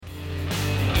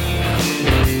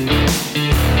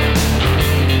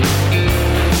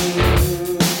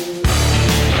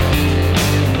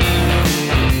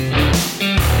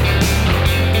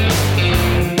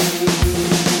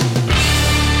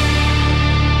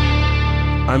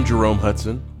I'm Jerome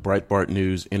Hudson, Breitbart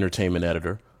News entertainment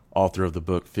editor, author of the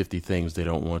book 50 Things They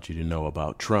Don't Want You to Know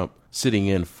About Trump, sitting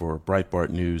in for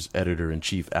Breitbart News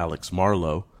editor-in-chief Alex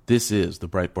Marlow. This is the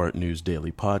Breitbart News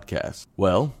Daily podcast.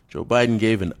 Well, Joe Biden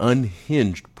gave an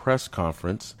unhinged press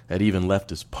conference that even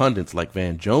leftist pundits like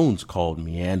Van Jones called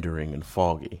meandering and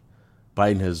foggy.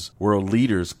 Biden has world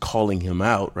leaders calling him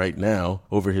out right now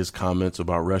over his comments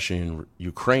about Russia and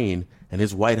Ukraine, and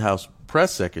his White House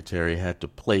press secretary had to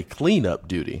play cleanup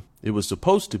duty. It was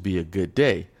supposed to be a good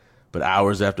day, but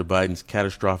hours after Biden's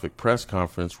catastrophic press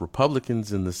conference,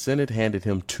 Republicans in the Senate handed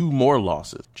him two more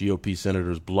losses. GOP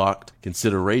senators blocked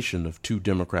consideration of two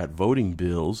Democrat voting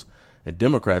bills, and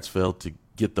Democrats failed to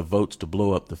get the votes to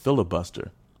blow up the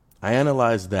filibuster. I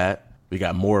analyzed that. We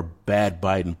got more bad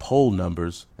Biden poll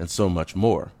numbers and so much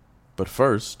more. But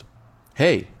first,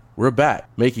 hey, we're back,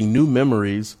 making new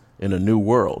memories in a new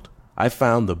world. I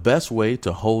found the best way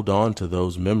to hold on to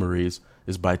those memories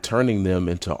is by turning them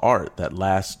into art that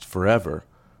lasts forever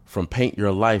from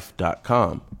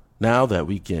paintyourlife.com. Now that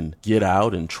we can get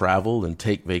out and travel and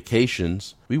take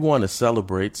vacations, we want to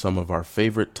celebrate some of our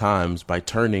favorite times by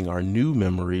turning our new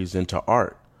memories into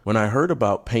art. When I heard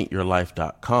about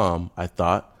paintyourlife.com, I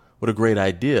thought, what a great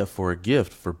idea for a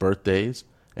gift for birthdays,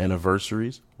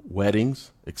 anniversaries,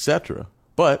 weddings, etc.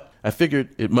 But I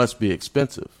figured it must be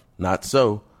expensive. Not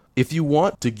so. If you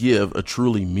want to give a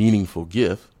truly meaningful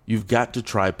gift, you've got to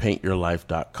try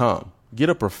paintyourlife.com. Get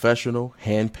a professional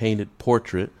hand-painted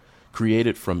portrait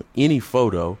created from any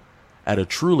photo at a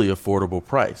truly affordable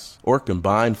price, or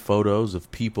combine photos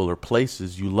of people or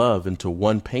places you love into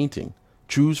one painting.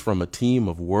 Choose from a team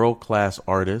of world-class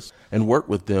artists and work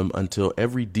with them until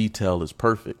every detail is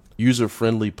perfect.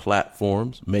 User-friendly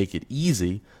platforms make it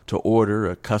easy to order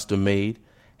a custom-made,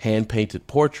 hand-painted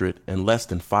portrait in less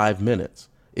than 5 minutes.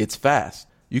 It's fast.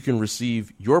 You can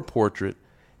receive your portrait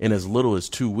in as little as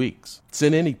 2 weeks.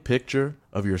 Send any picture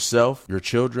of yourself, your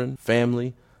children,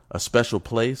 family, a special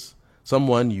place,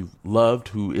 someone you've loved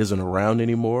who isn't around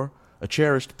anymore, a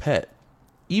cherished pet,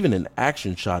 even an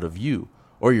action shot of you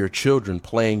or your children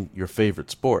playing your favorite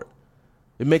sport.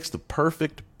 It makes the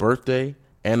perfect birthday,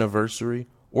 anniversary,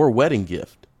 or wedding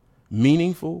gift.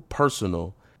 Meaningful,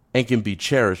 personal, and can be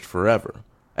cherished forever.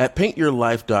 At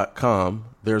paintyourlife.com,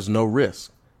 there's no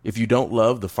risk. If you don't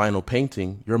love the final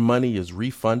painting, your money is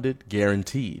refunded,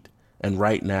 guaranteed. And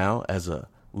right now, as a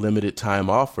limited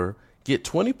time offer, get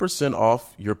 20%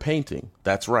 off your painting.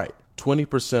 That's right,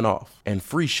 20% off and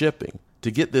free shipping.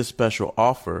 To get this special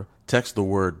offer, text the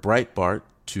word Breitbart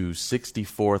to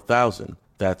 64,000.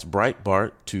 That's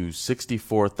Breitbart to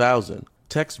 64,000.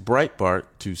 Text Breitbart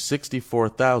to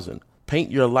 64,000. Paint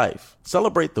your life.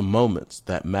 Celebrate the moments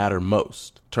that matter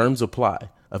most. Terms apply.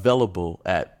 Available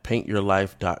at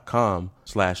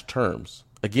paintyourlife.com/terms.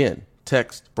 Again,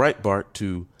 text Breitbart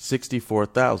to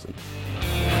 64,000.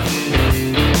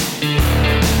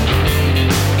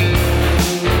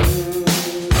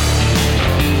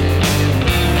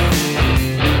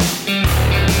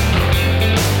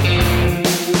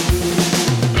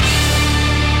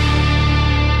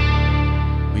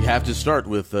 Have to start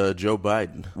with Joe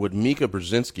Biden. What Mika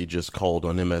Brzezinski just called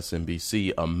on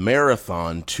MSNBC a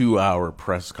marathon 2-hour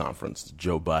press conference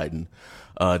Joe Biden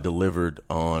delivered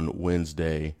on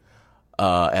Wednesday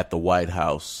at the White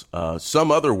House.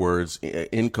 Some other words,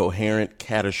 incoherent,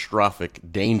 catastrophic,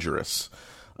 dangerous,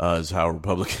 is how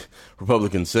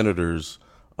Republican senators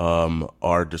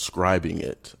are describing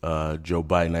it. Joe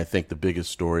Biden, I think the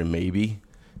biggest story maybe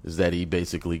is that he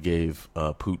basically gave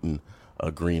Putin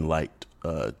a green light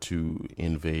to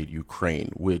invade Ukraine,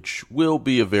 which will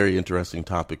be a very interesting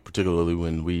topic, particularly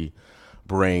when we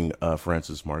bring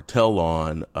Francis Martel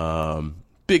on.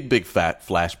 Big fat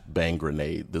flashbang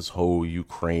grenade, this whole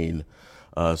Ukraine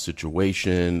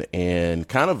situation, and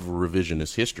kind of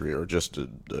revisionist history, or just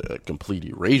a complete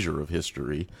erasure of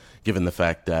history, given the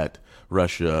fact that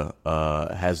Russia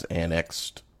has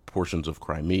annexed portions of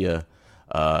Crimea,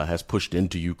 has pushed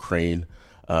into Ukraine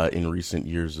in recent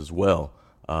years as well.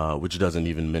 Which doesn't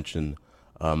even mention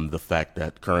the fact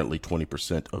that currently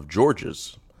 20% of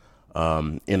Georgia's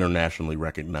internationally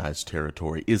recognized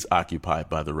territory is occupied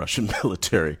by the Russian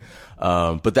military.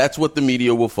 But that's what the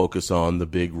media will focus on, the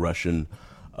big Russian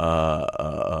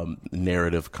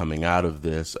narrative coming out of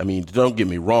this. I mean, don't get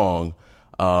me wrong.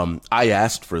 I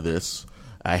asked for this.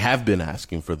 I have been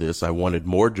asking for this. I wanted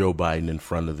more Joe Biden in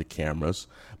front of the cameras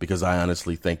because I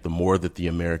honestly think the more that the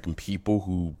American people,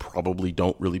 who probably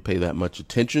don't really pay that much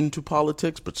attention to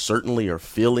politics, but certainly are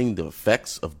feeling the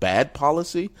effects of bad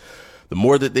policy, the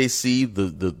more that they see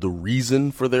the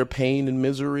reason for their pain and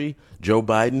misery, Joe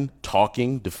Biden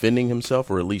talking, defending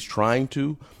himself, or at least trying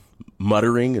to,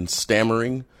 muttering and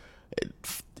stammering,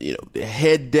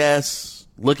 head desks,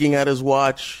 looking at his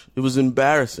watch. It was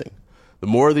embarrassing. The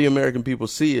more the American people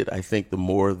see it, I think the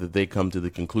more that they come to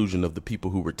the conclusion of the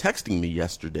people who were texting me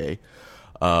yesterday,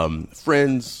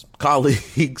 friends,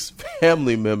 colleagues,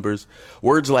 family members,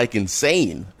 words like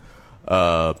insane.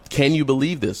 Can you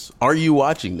believe this? Are you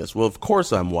watching this? Well, of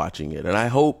course I'm watching it, and I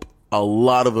hope a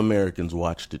lot of Americans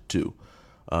watched it too.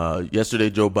 Yesterday,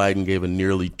 Joe Biden gave a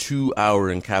nearly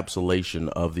 2-hour encapsulation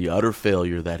of the utter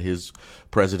failure that his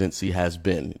presidency has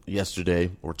been.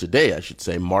 Yesterday, or today, I should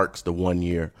say, marks the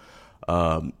 1-year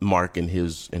mark in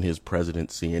his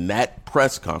presidency. And that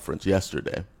press conference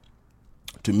yesterday,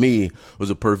 to me, was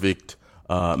a perfect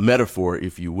metaphor,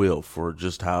 if you will, for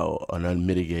just how an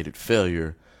unmitigated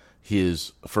failure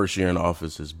his first year in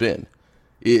office has been.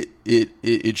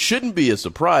 It shouldn't be a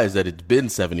surprise that it's been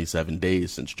 77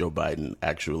 days since Joe Biden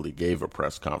actually gave a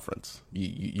press conference.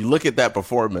 You look at that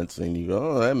performance and you go,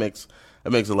 oh, that makes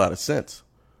a lot of sense.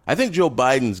 I think Joe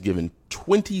Biden's given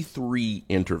 23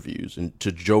 interviews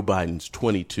to Joe Biden's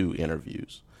 22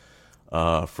 interviews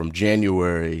from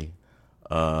January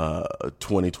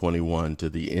 2021 to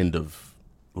the end of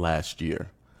last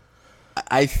year.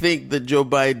 I think that Joe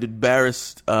Biden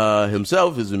embarrassed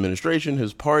himself, his administration,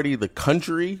 his party, the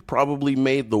country, probably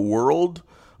made the world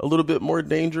a little bit more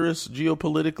dangerous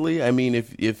geopolitically. I mean,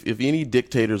 if any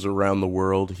dictators around the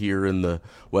world here in the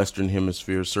Western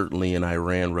Hemisphere, certainly in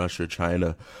Iran, Russia,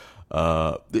 China,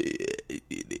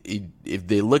 if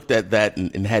they looked at that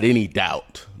and had any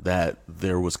doubt that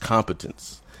there was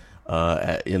competence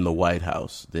in the White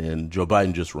House, then Joe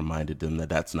Biden just reminded them that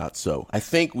that's not so. I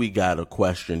think we got a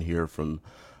question here from,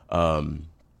 let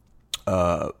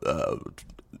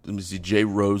me see, Jay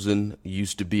Rosen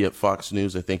used to be at Fox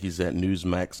News. I think he's at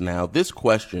Newsmax now. This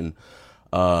question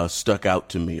stuck out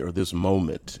to me, or this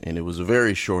moment, and it was a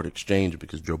very short exchange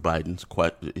because Joe Biden's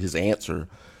his answer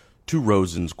to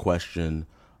Rosen's question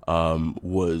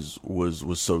was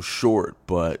so short,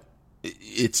 but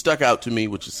it stuck out to me,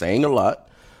 which is saying a lot.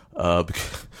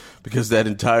 Because that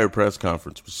entire press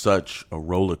conference was such a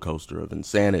roller coaster of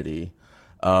insanity.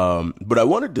 But I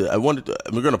wanted to,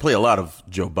 we're going to play a lot of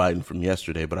Joe Biden from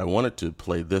yesterday, but I wanted to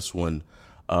play this one.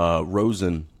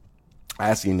 Rosen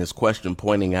asking this question,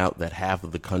 pointing out that half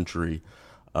of the country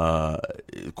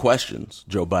questions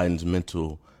Joe Biden's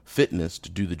mental fitness to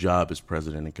do the job as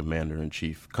president and commander in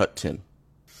chief. Cut 10.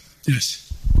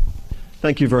 Yes.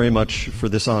 Thank you very much for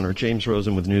this honor. James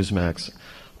Rosen with Newsmax.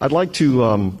 I'd like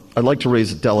to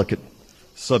raise a delicate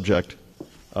subject,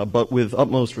 but with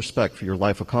utmost respect for your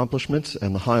life accomplishments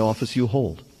and the high office you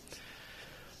hold.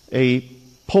 A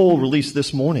poll released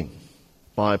this morning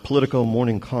by Politico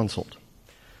Morning Consult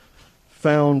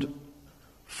found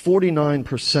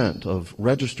 49% of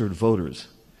registered voters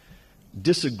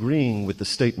disagreeing with the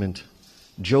statement,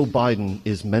 Joe Biden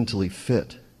is mentally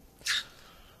fit.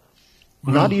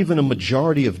 Wow. Not even a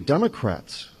majority of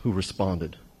Democrats who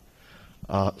responded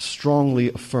strongly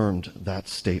affirmed that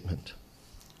statement.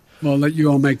 Well, I'll let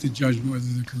you all make the judgment whether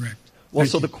they're correct. Well,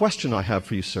 Thank so you. the question I have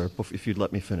for you, sir, if you'd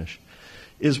let me finish,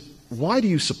 is why do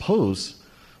you suppose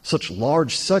such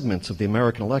large segments of the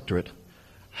American electorate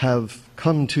have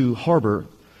come to harbor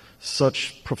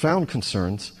such profound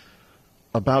concerns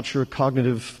about your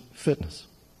cognitive fitness?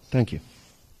 Thank you.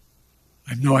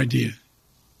 I have no idea.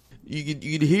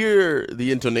 You'd hear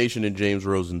the intonation in James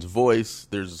Rosen's voice.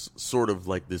 There's sort of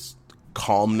like this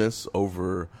calmness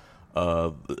over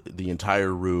the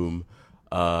entire room,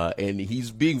 and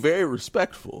he's being very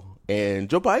respectful. And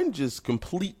Joe Biden just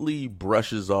completely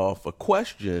brushes off a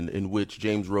question in which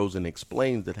James Rosen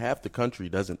explains that half the country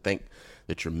doesn't think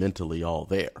that you're mentally all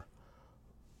there,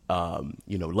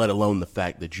 let alone the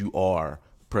fact that you are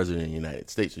president of the United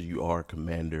States, or you are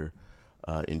commander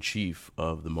in chief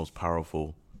of the most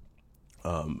powerful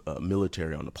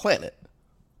military on the planet.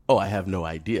 Oh, I have no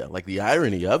idea. Like, the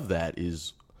irony of that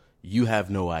is you have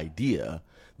no idea.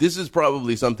 This is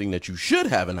probably something that you should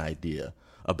have an idea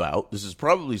about. This is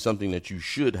probably something that you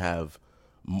should have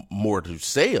more to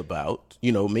say about.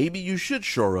 Maybe you should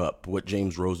shore up what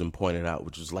James Rosen pointed out,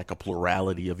 which is like a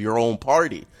plurality of your own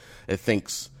party that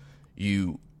thinks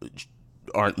you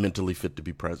aren't mentally fit to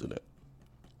be president.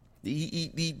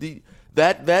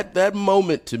 That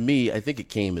moment, to me, I think it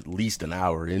came at least an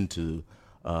hour into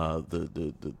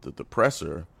the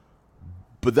presser,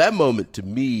 but that moment to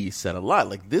me said a lot.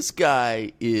 Like, this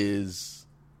guy is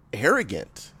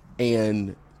arrogant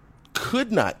and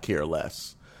could not care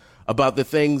less about the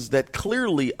things that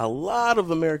clearly a lot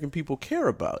of American people care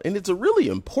about, and it's a really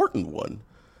important one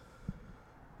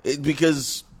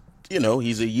because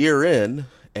he's a year in,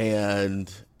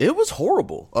 and it was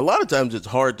horrible. A lot of times it's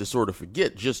hard to sort of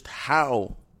forget just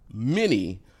how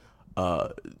many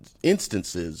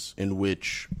instances in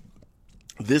which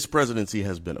this presidency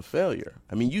has been a failure.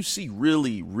 I mean, you see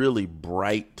really, really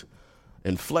bright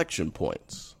inflection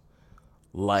points,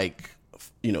 like,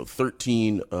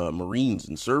 13 Marines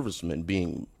and servicemen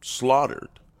being slaughtered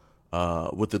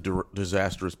with the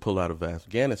disastrous pullout of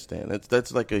Afghanistan.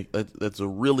 That's a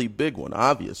really big one.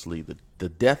 Obviously, the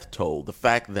death toll, the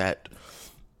fact that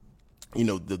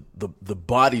the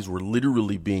bodies were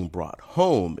literally being brought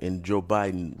home, and Joe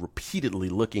Biden repeatedly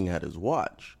looking at his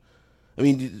watch. I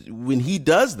mean, when he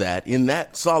does that in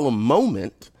that solemn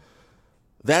moment,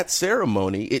 that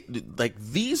ceremony,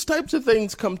 these types of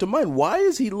things come to mind. Why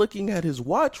is he looking at his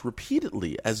watch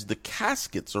repeatedly as the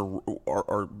caskets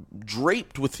are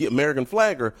draped with the American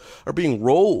flag or are being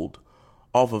rolled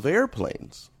off of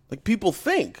airplanes? Like, people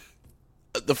think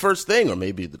the first thing, or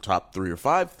maybe the top 3 or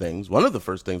 5 things, one of the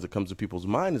first things that comes to people's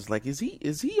mind is like, is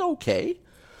he okay?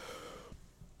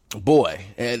 Boy,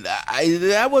 and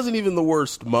that wasn't even the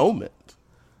worst moment.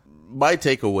 My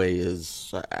takeaway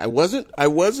is I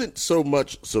wasn't so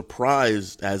much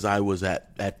surprised as I was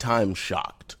at times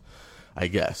shocked, I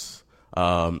guess.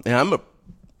 And I'm a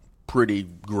pretty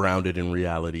grounded in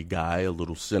reality guy, a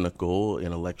little cynical,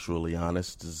 intellectually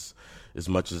honest as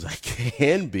much as I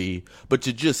can be. But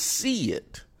to just see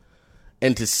it,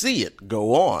 and to see it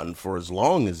go on for as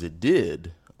long as it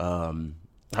did, I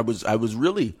was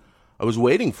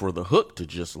waiting for the hook to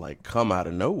just come out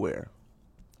of nowhere,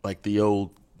 like the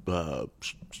old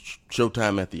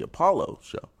Showtime at the Apollo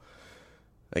show.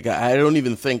 Like, I don't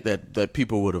even think that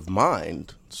people would have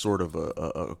mind sort of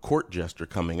a court jester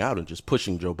coming out and just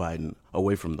pushing Joe Biden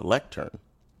away from the lectern.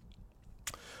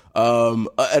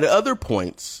 At other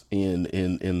points in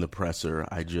the presser,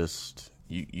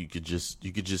 you could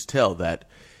just tell that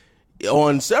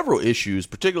on several issues,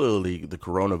 particularly the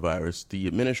coronavirus, the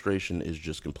administration is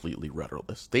just completely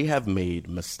rudderless. They have made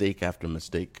mistake after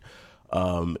mistake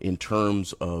in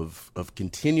terms of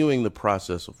continuing the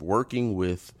process of working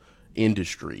with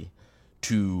industry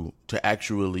to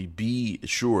actually be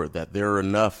sure that there are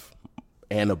enough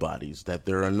antibodies, that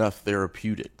there are enough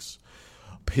therapeutics,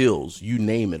 pills, you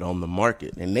name it, on the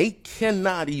market. And they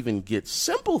cannot even get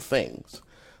simple things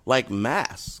like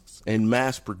masks and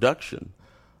mass production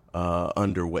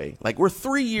underway. Like, we're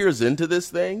 3 years into this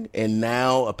thing, and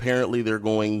now apparently the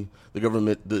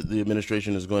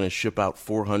administration is going to ship out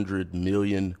 400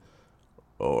 million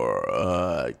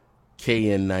or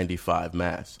KN95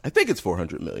 masks. I think it's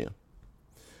 400 million.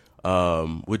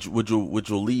 Which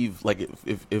will leave, like,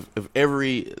 if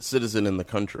every citizen in the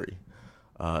country,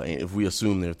 if we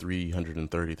assume there are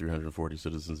 340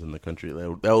 citizens in the country,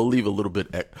 that will leave a little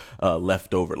bit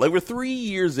left over. Like, we're 3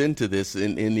 years into this,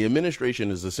 and the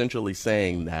administration is essentially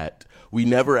saying that we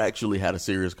never actually had a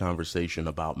serious conversation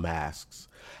about masks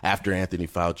after Anthony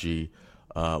Fauci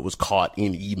was caught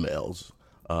in emails,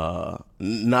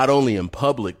 not only in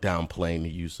public downplaying the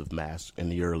use of masks in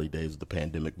the early days of the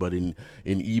pandemic, but in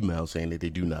emails saying that they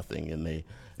do nothing, and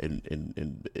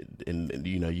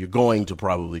you're going to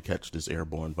probably catch this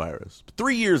airborne virus. But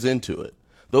 3 years into it,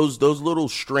 those little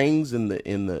strings in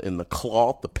the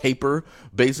cloth, the paper,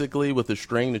 basically, with the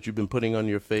string that you've been putting on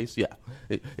your face,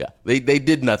 they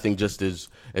did nothing, just as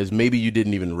maybe you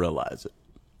didn't even realize it.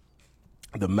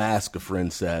 The mask, a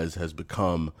friend says, has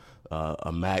become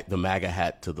the MAGA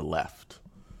hat to the left.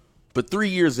 But 3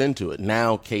 years into it,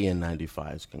 now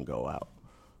KN95s can go out.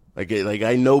 Like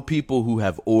I know people who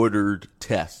have ordered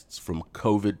tests from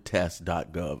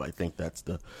covidtest.gov. I think that's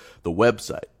the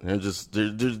website. And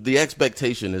the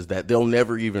expectation is that they'll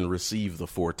never even receive the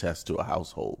 4 tests to a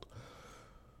household.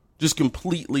 Just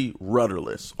completely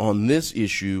rudderless on this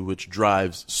issue, which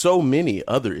drives so many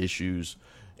other issues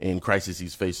and crises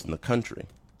he's faced in the country.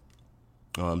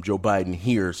 Joe Biden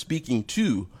here speaking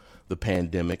to the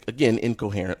pandemic, again,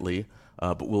 incoherently,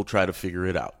 but we'll try to figure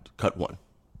it out. Cut 1.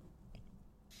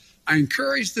 I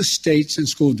encourage the states and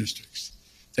school districts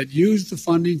that use the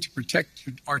funding to protect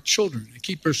our children and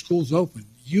keep our schools open.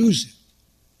 Use it.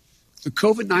 The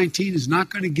COVID-19 is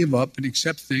not going to give up and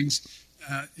accept things.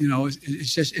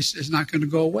 It's not going to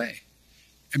go away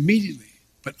immediately.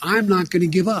 But I'm not going to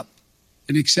give up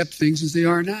and accept things as they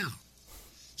are now.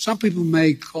 Some people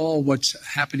may call what's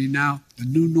happening now the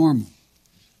new normal.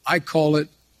 I call it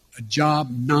a job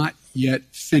not yet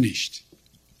finished.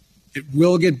 It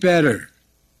will get better.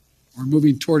 We're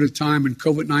moving toward a time when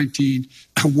COVID-19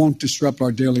 won't disrupt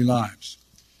our daily lives,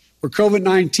 where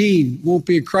COVID-19 won't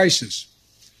be a crisis,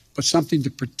 but something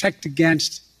to protect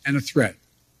against and a threat.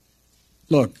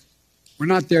 Look, we're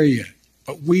not there yet,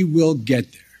 but we will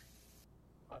get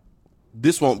there.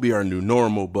 this won't be our new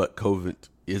normal, but COVID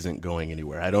isn't going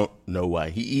anywhere. I don't know why.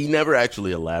 He never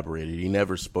actually elaborated. He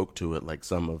never spoke to it like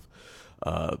some of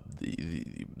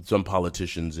some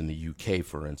politicians in the UK,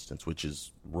 for instance, which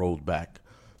has rolled back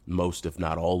most, if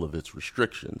not all, of its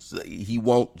restrictions. He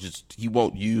won't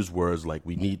use words like,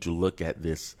 we need to look at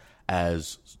this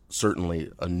as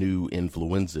certainly a new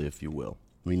influenza, if you will.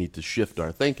 We need to shift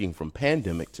our thinking from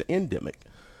pandemic to endemic.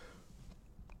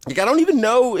 Like, I don't even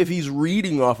know if he's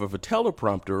reading off of a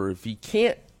teleprompter or if he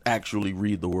can't actually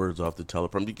read the words off the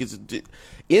teleprompter, because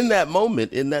in that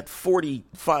moment, in that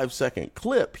 45-second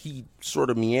clip, he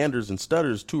sort of meanders and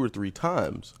stutters 2 or 3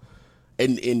 times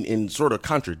and sort of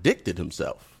contradicted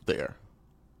himself there.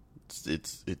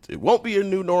 It won't be a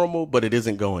new normal, but it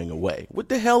isn't going away. What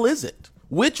the hell is it?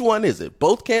 Which one is it?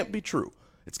 Both can't be true.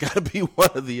 It's got to be one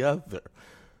or the other.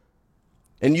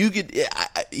 And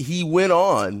he went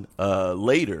on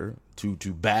later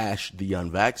to bash the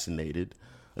unvaccinated,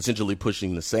 essentially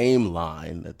pushing the same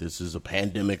line that this is a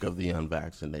pandemic of the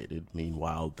unvaccinated.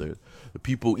 Meanwhile, the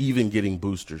people even getting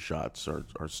booster shots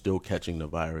are still catching the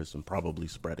virus and probably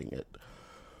spreading it.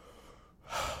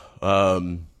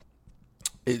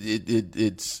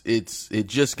 It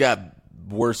just got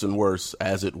worse and worse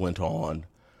as it went on.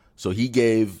 So he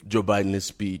gave Joe Biden his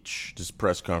speech, this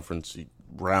press conference,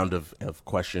 round of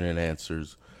question and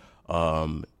answers.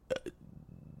 It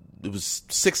was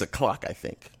 6 o'clock, I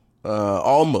think.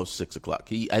 Almost 6 o'clock.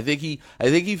 I think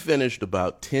he finished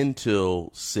about 10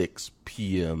 till 6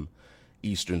 p.m.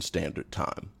 Eastern Standard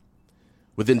Time.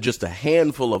 Within just a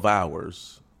handful of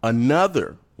hours,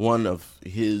 another one of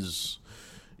his,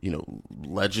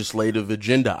 legislative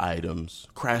agenda items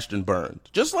crashed and burned.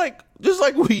 Just like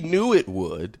we knew it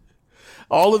would.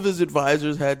 All of his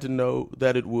advisors had to know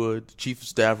that it would. Chief of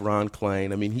Staff Ron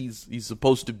Klain. I mean, he's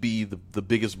supposed to be the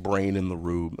biggest brain in the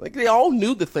room. Like, they all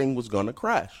knew the thing was going to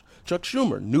crash. Chuck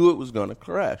Schumer knew it was going to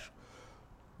crash.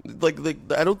 I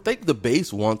don't think the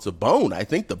base wants a bone. I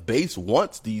think the base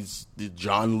wants the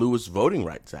John Lewis Voting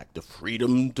Rights Act, the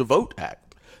Freedom to Vote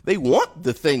Act. They want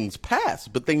the things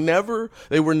passed, but they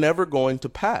were never going to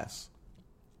pass.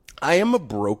 I am a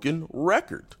broken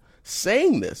record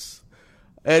saying this.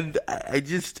 And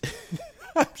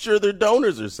I'm sure their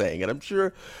donors are saying it. I'm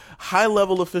sure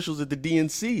high-level officials at the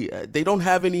DNC, they don't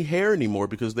have any hair anymore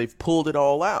because they've pulled it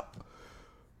all out.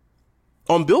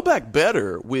 On Build Back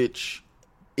Better, which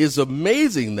is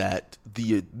amazing that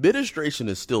the administration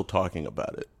is still talking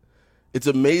about it. It's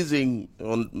amazing,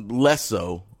 less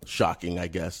so shocking, I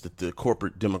guess, that the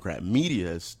corporate Democrat media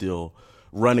is still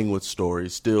running with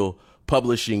stories, still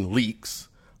publishing leaks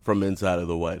from inside of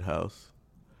the White House.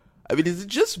 I mean, is it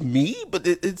just me? But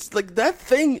it's like that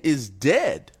thing is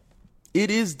dead.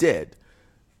 It is dead.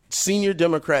 Senior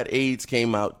Democrat aides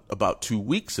came out about 2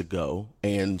 weeks ago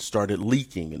and started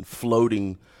leaking and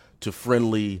floating to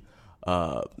friendly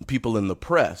people in the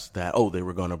press that, they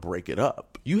were going to break it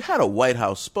up. You had a White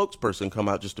House spokesperson come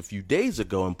out just a few days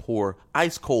ago and pour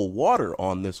ice cold water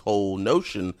on this whole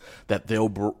notion that they'll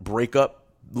break up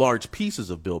large pieces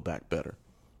of Build Back Better.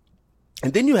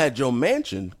 And then you had Joe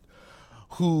Manchin,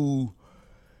 who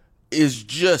is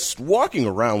just walking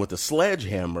around with a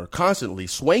sledgehammer, constantly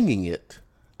swinging it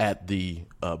at the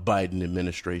Biden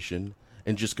administration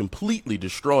and just completely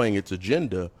destroying its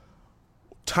agenda.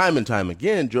 Time and time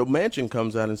again, Joe Manchin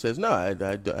comes out and says, "No, I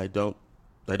don't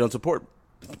support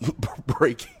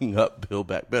breaking up Build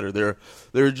Back Better. There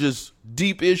are just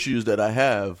deep issues that I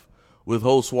have with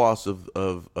whole swaths of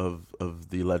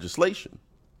the legislation."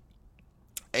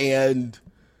 And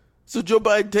so Joe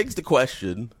Biden takes the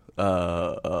question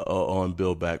on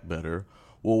Build Back Better.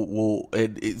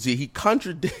 He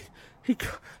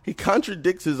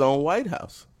contradicts his own White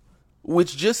House,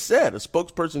 which just said, a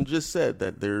spokesperson just said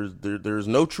that there's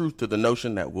no truth to the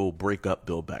notion that we'll break up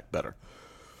Build Back Better.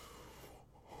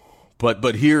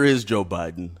 But here is Joe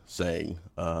Biden saying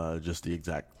just the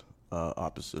exact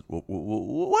opposite.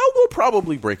 We'll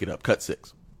probably break it up. Cut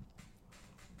 6.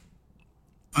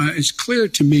 It's clear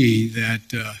to me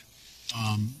that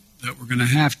that we're going to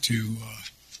have to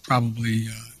probably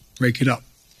break it up.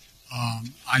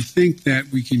 I think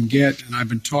that we can get, and I've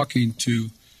been talking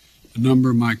to a number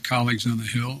of my colleagues on the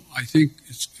Hill, I think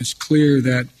it's clear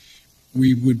that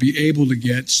we would be able to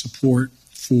get support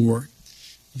for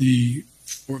the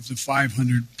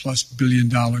 $500+ billion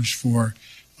for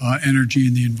energy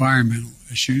and the environmental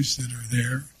issues that are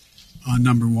there,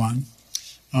 number one.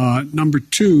 Number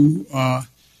two,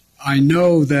 I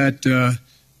know that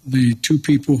the two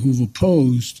people who've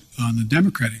opposed, on the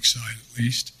Democratic side at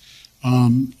least,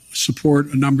 support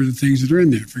a number of the things that are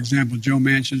in there. For example, Joe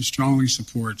Manchin strongly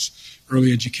supports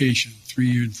early education,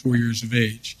 3 and 4 years of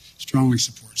age, strongly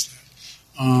supports that.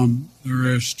 There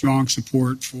is strong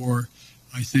support for,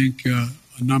 I think, a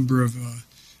number of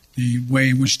the way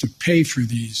in which to pay for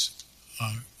this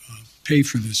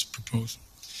proposal.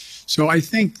 So I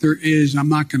think there is. I'm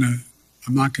not going to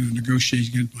negotiate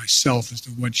against myself as to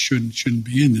what should and shouldn't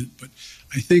be in it, but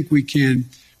I think we can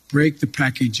break the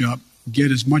package up,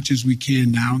 get as much as we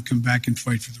can now, and come back and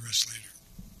fight for the rest later.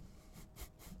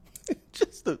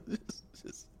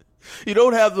 You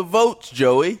don't have the votes,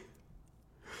 Joey.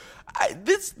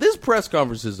 This press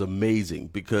conference is amazing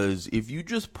because if you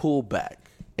just pull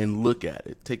back and look at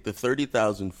it, take the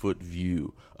 30,000-foot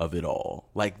view of it all,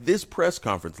 like this press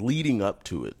conference leading up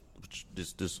to it,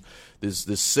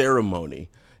 this ceremony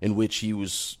in which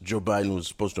Joe Biden was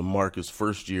supposed to mark his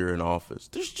first year in office.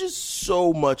 There's just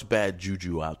so much bad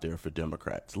juju out there for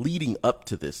Democrats leading up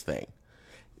to this thing.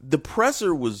 The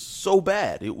presser was so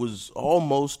bad. It was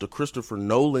almost a Christopher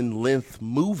Nolan length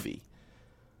movie.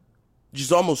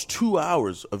 Just almost 2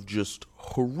 hours of just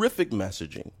horrific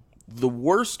messaging. The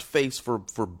worst face for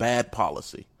bad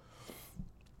policy.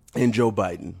 And Joe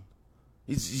Biden.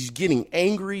 He's getting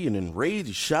angry and enraged.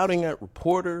 He's shouting at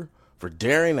reporter for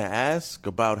daring to ask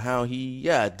about how he,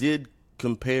 did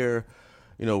compare,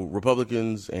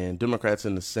 Republicans and Democrats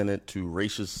in the Senate to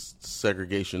racist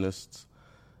segregationists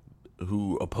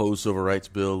who opposed civil rights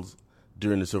bills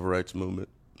during the civil rights movement.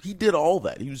 He did all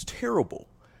that. He was terrible.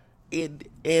 And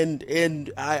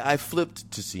I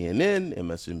flipped to CNN,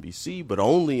 MSNBC, but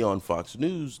only on Fox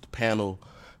News, the panel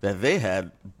that they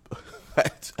had. I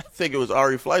think it was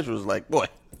Ari Fleischer was like, boy,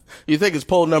 you think his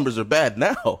poll numbers are bad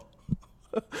now.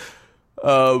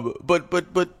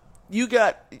 But you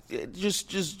got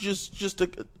just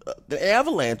an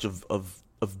avalanche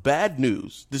of bad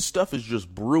news. This stuff is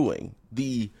just brewing.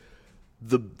 The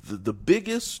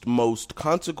biggest, most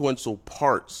consequential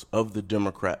parts of the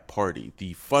Democrat Party,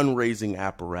 the fundraising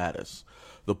apparatus,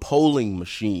 the polling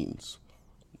machines,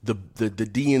 the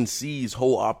DNC's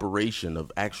whole operation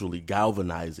of actually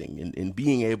galvanizing and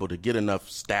being able to get enough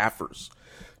staffers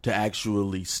to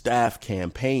actually staff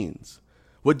campaigns.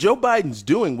 What Joe Biden's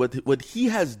doing, what he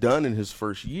has done in his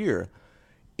first year,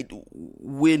 if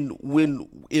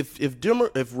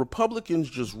Republicans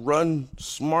just run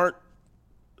smart,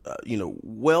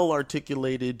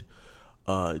 well-articulated,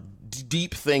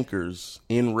 deep thinkers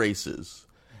in races,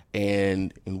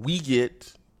 and we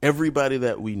get everybody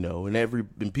that we know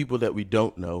and people that we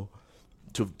don't know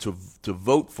to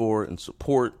vote for and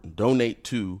support and donate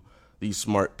to these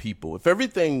smart people. If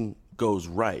everything goes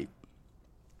right,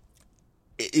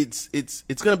 it's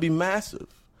going to be massive.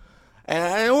 And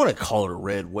I don't want to call it a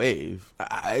red wave.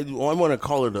 I want to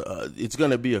call it it's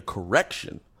going to be a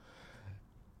correction.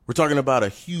 We're talking about a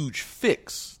huge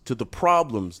fix to the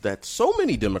problems that so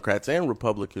many Democrats and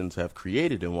Republicans have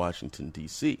created in Washington,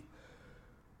 D.C.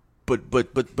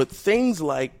 But things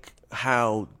like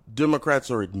how Democrats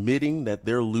are admitting that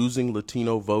they're losing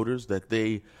Latino voters, that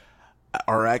they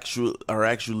are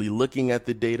actually looking at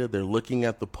the data, they're looking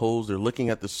at the polls, they're looking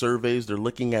at the surveys, they're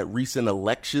looking at recent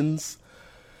elections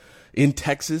in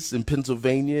Texas, in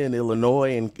Pennsylvania, in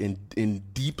Illinois, and in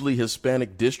deeply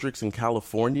Hispanic districts in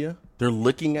California. They're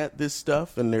looking at this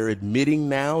stuff and they're admitting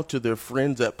now to their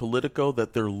friends at Politico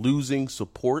that they're losing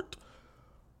support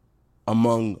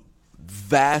among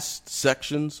vast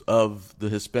sections of the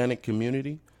Hispanic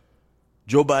community.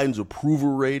 Joe Biden's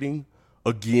approval rating,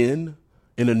 again,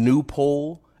 in a new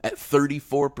poll at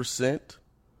 34%.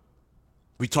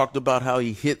 We talked about how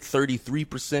he hit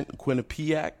 33% in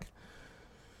Quinnipiac.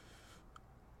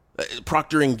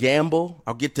 Procter & Gamble,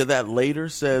 I'll get to that later,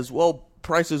 says, well,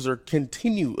 prices are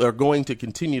going to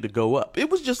continue to go up.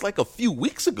 It was just like a few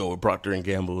weeks ago when Procter &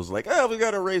 Gamble was like, we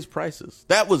got to raise prices.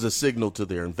 That was a signal to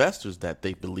their investors that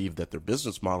they believe that their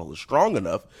business model is strong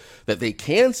enough that they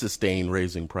can sustain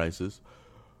raising prices.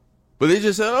 But they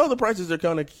just said, the prices are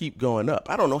going to keep going up.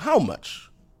 I don't know how much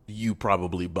you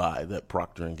probably buy that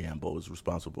Procter & Gamble is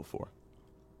responsible for.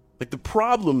 Like, the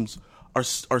problems are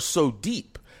so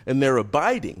deep and they're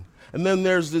abiding. And then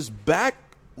there's this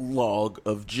backlog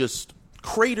of just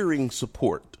cratering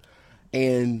support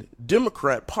and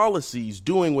Democrat policies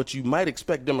doing what you might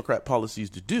expect Democrat policies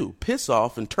to do: piss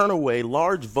off and turn away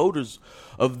large voters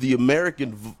of the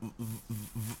American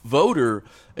voter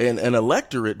and an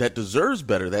electorate that deserves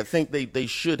better, that think they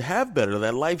should have better,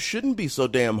 that life shouldn't be so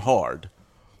damn hard.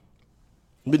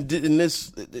 But in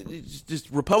this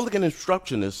Republican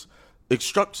obstructionism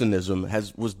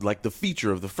was like the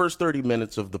feature of the first 30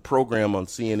 minutes of the program on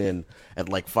CNN at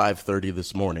like 5:30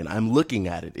 this morning. I'm looking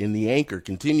at it, and the anchor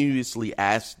continuously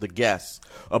asks the guests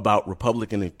about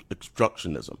Republican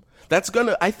obstructionism.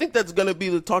 I think that's gonna be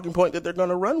the talking point that they're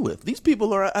gonna run with. These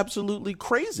people are absolutely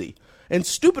crazy, and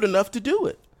stupid enough to do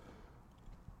it.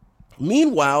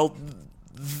 Meanwhile,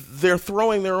 they're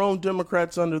throwing their own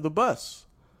Democrats under the bus.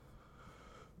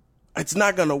 It's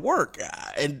not going to work.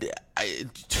 And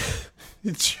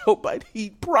Joe Biden,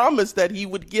 he promised that he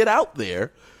would get out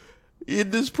there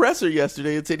in this presser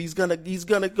yesterday and said he's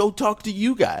gonna go talk to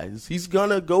you guys. He's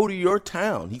gonna go to your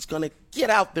town. He's gonna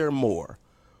get out there more.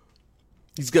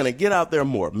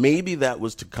 Maybe that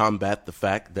was to combat the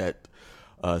fact that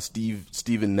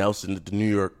Stephen Nelson at the New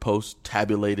York Post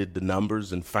tabulated the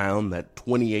numbers and found that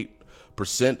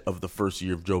 28% of the first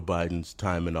year of Joe Biden's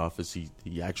time in office,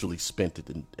 he actually spent it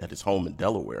at his home in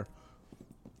Delaware,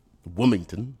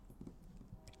 Wilmington.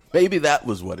 Maybe that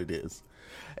was what it is.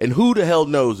 And who the hell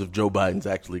knows if Joe Biden's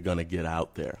actually going to get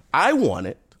out there? I want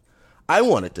it. I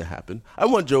want it to happen. I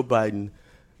want Joe Biden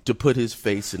to put his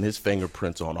face and his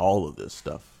fingerprints on all of this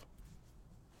stuff.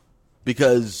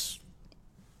 Because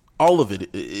all of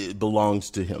it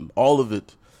belongs to him. All of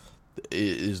it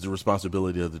is the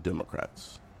responsibility of the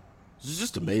Democrats. This is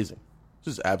just amazing.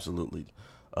 This is absolutely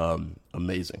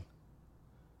amazing.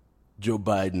 Joe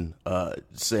Biden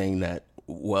saying that,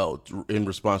 well, in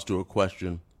response to a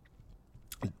question,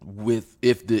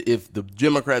 if the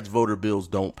Democrats' voter bills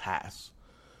don't pass,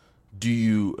 do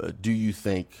you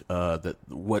think that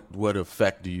what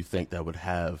effect do you think that would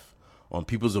have on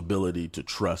people's ability to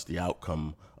trust the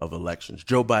outcome of elections?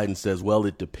 Joe Biden says, well,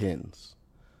 it depends.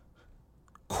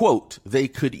 Quote, they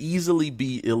could easily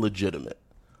be illegitimate.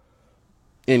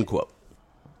 End quote.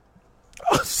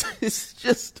 It's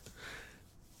just,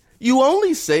 you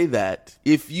only say that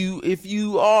if you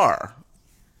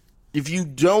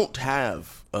don't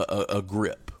have a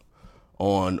grip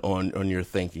on your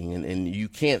thinking and you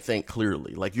can't think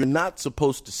clearly. Like, you're not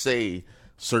supposed to say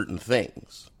certain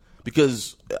things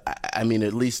because, I mean,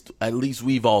 at least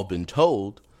we've all been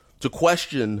told to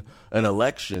question an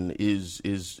election is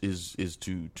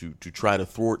to try to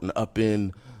thwart and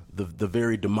upend the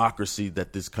very democracy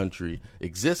that this country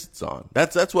exists on.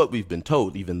 That's what we've been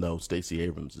told, even though Stacey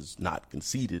Abrams is not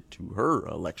conceded to her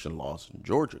election loss in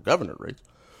Georgia governor race.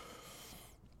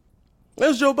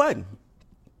 There's Joe Biden.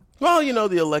 Well,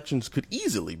 the elections could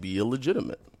easily be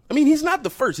illegitimate. I mean, he's not the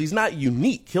first. He's not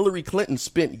unique. Hillary Clinton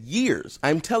spent years,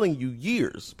 I'm telling you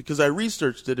years, because I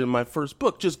researched it in my first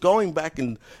book, just going back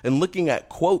and looking at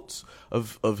quotes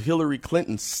of Hillary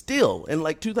Clinton still in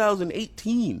like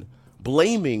 2018,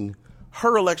 blaming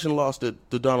her election loss to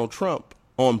Donald Trump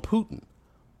on Putin,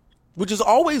 which is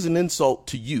always an insult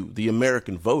to you, the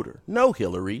American voter. No,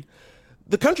 Hillary,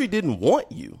 the country didn't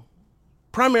want you.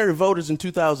 Primary voters in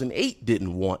 2008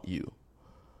 didn't want you.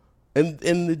 And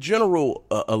the general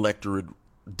electorate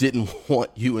didn't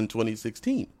want you in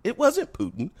 2016. It wasn't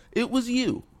Putin. It was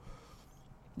you.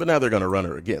 But now they're going to run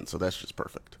her again, so that's just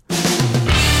perfect.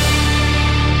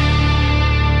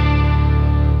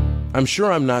 I'm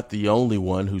sure I'm not the only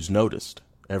one who's noticed.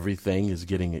 Everything is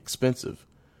getting expensive.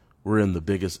 We're in the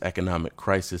biggest economic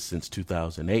crisis since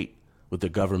 2008, with a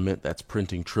government that's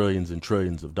printing trillions and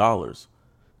trillions of dollars.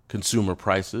 Consumer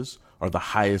prices are the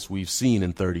highest we've seen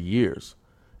in 30 years.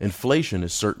 Inflation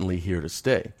is certainly here to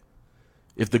stay.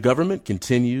 If the government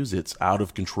continues its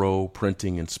out-of-control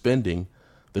printing and spending,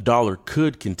 the dollar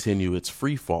could continue its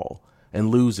free fall and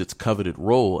lose its coveted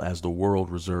role as the world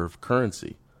reserve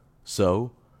currency.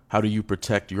 So, how do you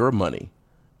protect your money,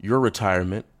 your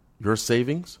retirement, your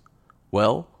savings?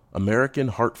 Well, American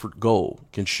Hartford Gold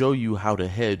can show you how to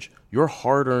hedge your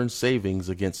hard-earned savings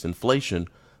against inflation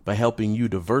by helping you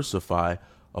diversify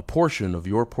a portion of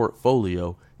your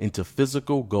portfolio into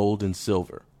physical gold and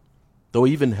silver. They'll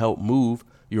even help move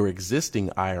your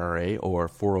existing IRA or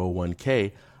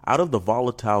 401k out of the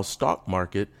volatile stock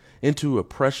market into a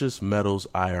precious metals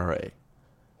IRA.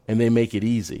 And they make it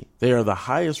easy. They are the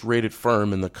highest rated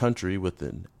firm in the country with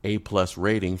an A+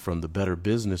 rating from the Better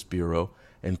Business Bureau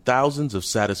and thousands of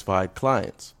satisfied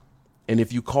clients. And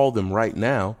if you call them right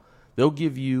now, they'll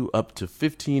give you up to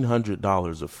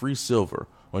 $1,500 of free silver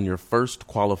on your first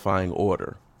qualifying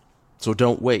order. So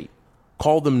don't wait.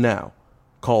 Call them now.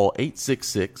 Call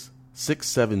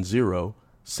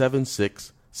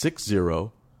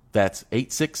 866-670-7660. That's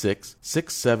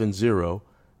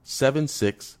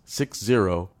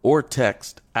 866-670-7660. Or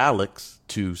text ALEX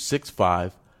to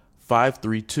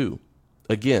 65532.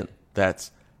 Again,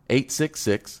 that's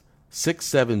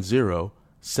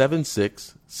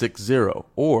 866-670-7660.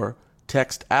 Or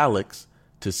text ALEX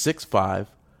to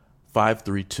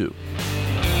 65532.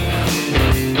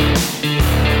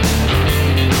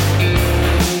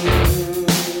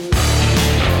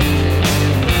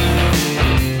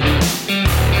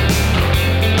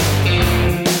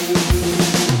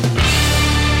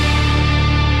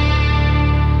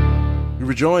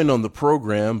 joined on the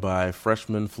program by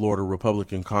freshman Florida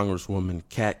Republican Congresswoman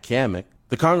Kat Cammack.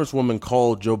 The Congresswoman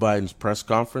called Joe Biden's press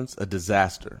conference a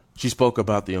disaster. She spoke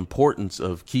about the importance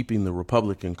of keeping the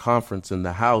Republican conference in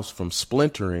the House from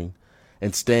splintering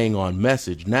and staying on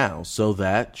message now so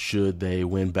that, should they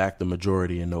win back the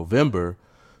majority in November,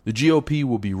 the GOP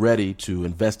will be ready to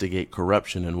investigate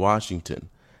corruption in Washington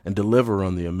and deliver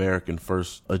on the American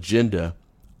First agenda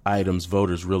items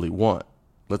voters really want.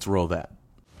 Let's roll that.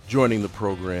 Joining the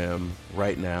program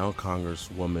right now,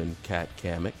 Congresswoman Kat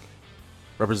Cammack,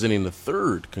 representing the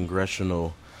 3rd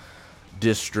Congressional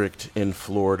District in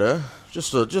Florida,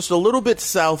 just a little bit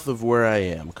south of where I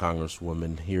am,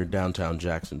 Congresswoman, here in downtown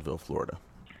Jacksonville, Florida.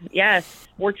 Yes,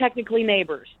 we're technically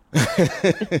neighbors.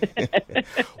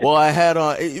 Well,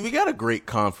 we got a great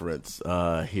conference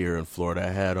here in Florida.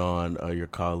 I had on your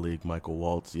colleague Michael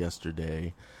Waltz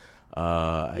yesterday.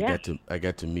 I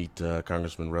got to meet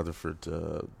Congressman Rutherford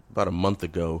about a month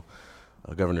ago.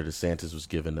 Governor DeSantis was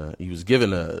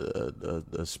given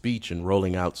a speech and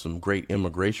rolling out some great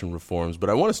immigration reforms. But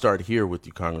I want to start here with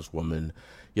you, Congresswoman.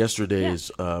 Yesterday's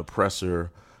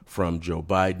presser from Joe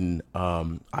Biden.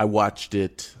 I watched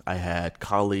it. I had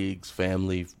colleagues,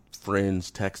 family,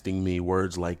 friends texting me.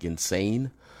 Words like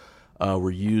insane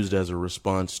were used as a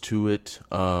response to it.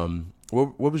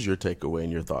 What was your takeaway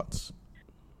and your thoughts?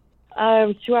 It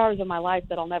was 2 hours of my life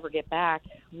that I'll never get back.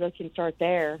 We can start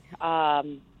there.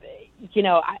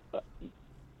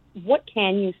 What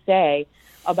can you say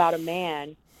about a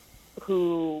man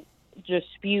who just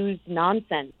spews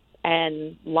nonsense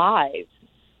and lies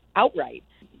outright?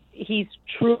 He's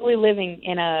truly living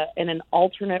in an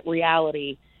alternate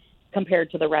reality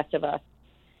compared to the rest of us.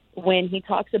 When he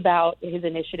talks about his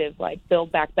initiatives like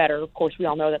Build Back Better, of course, we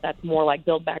all know that that's more like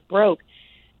Build Back Broke.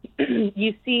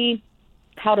 You see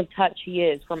how out of touch he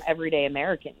is from everyday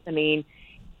Americans. I mean,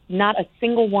 not a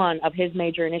single one of his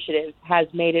major initiatives has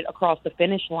made it across the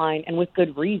finish line, and with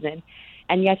good reason.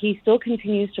 And yet he still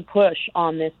continues to push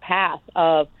on this path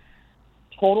of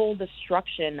total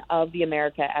destruction of the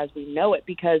America as we know it,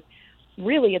 because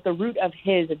really at the root of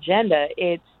his agenda,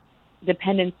 it's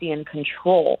dependency and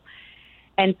control.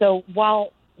 And so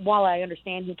while I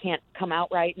understand he can't come out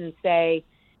right and say,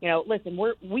 you know, listen,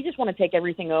 we just want to take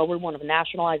everything over. We want to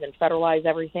nationalize and federalize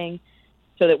everything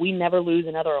so that we never lose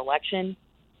another election,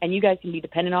 and you guys can be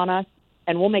dependent on us,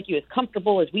 and we'll make you as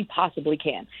comfortable as we possibly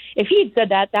can. If he had said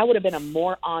that, that would have been a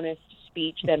more honest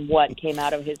speech than what came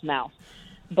out of his mouth.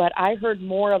 But I heard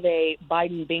more of a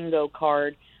Biden bingo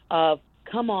card of,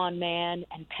 come on, man,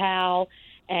 and pal,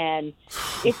 and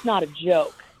it's not a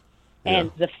joke. Yeah.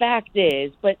 And the fact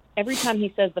is, but every time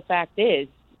he says the fact is,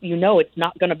 you know it's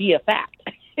not going to be a fact.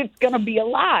 It's going to be a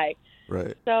lie.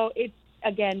 Right. So it's,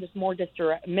 again, just more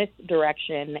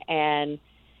misdirection and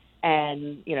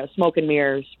you know, smoke and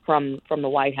mirrors from the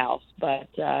White House. But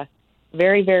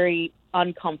very, very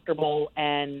uncomfortable.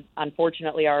 And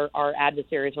unfortunately, our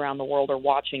adversaries around the world are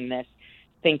watching this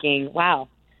thinking, wow,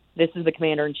 this is the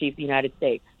commander-in-chief of the United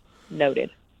States.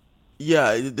 Noted.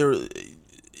 Yeah,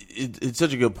 it's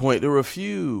such a good point. There were a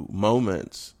few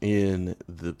moments in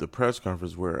the press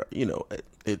conference where, you know,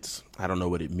 I don't know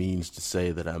what it means to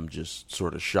say that I'm just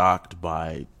sort of shocked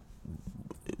by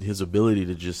his ability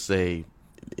to just say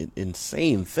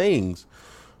insane things.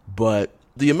 But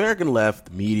the American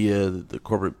left media, the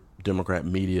corporate Democrat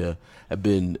media, have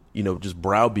been, you know, just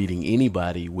browbeating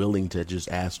anybody willing to just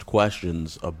ask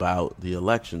questions about the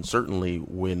election. Certainly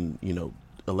when, you know,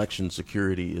 election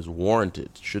security is warranted,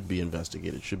 should be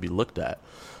investigated, should be looked at.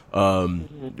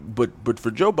 But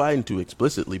for Joe Biden to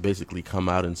explicitly basically come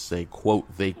out and say,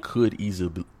 quote, they could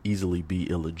easily be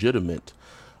illegitimate.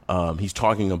 He's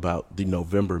talking about the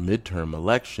November midterm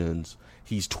elections.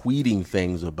 He's tweeting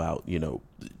things about, you know,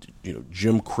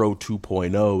 Jim Crow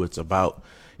 2.0. It's about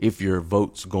if your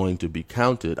vote's going to be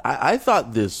counted. I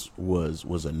thought this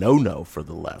was a no-no for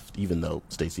the left, even though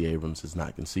Stacey Abrams has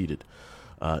not conceded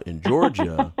in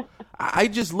Georgia. I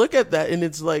just look at that and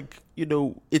it's like, you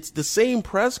know, it's the same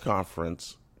press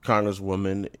conference,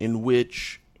 Congresswoman, in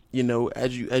which, you know,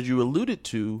 as you alluded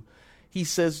to, he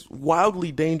says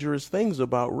wildly dangerous things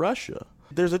about Russia.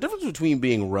 There's a difference between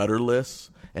being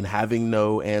rudderless and having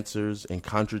no answers and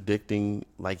contradicting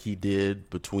like he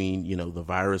did between, you know, the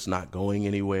virus not going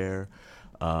anywhere,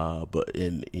 but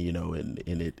in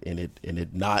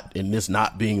this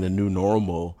not being the new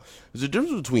normal. There's a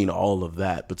difference between all of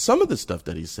that. But some of the stuff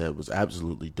that he said was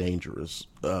absolutely dangerous.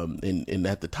 And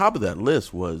at the top of that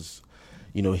list was,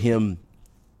 you know, him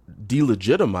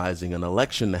delegitimizing an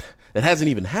election that hasn't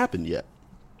even happened yet.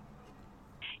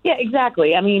 Yeah,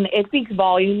 exactly. I mean, it speaks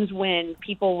volumes when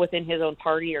people within his own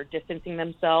party are distancing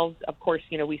themselves. Of course,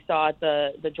 we saw at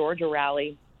the Georgia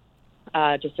rally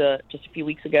just a few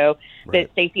weeks ago that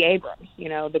Stacey Abrams,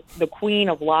 the queen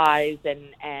of lies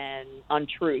and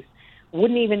untruth,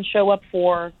 wouldn't even show up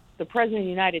for the president of the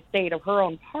United States of her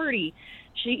own party.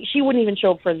 She wouldn't even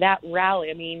show up for that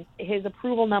rally. I mean, his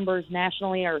approval numbers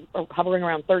nationally are hovering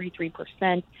around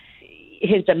 33%.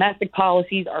 His domestic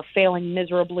policies are failing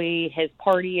miserably. His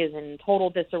party is in total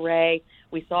disarray.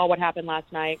 We saw what happened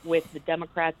last night with the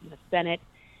Democrats in the Senate.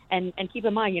 And keep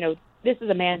in mind, this is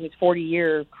a man whose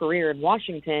 40-year career in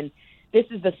Washington. This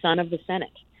is the son of the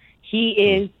Senate. He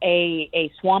is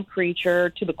a swamp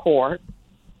creature to the core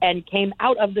and came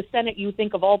out of the Senate. You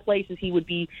think of all places he would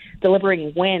be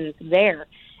delivering wins there.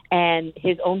 And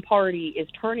his own party is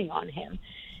turning on him.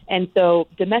 And so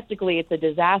domestically, it's a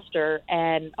disaster,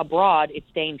 and abroad, it's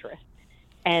dangerous.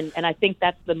 And I think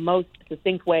that's the most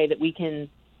succinct way that we can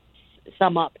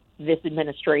sum up this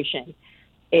administration.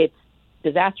 It's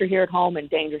disaster here at home and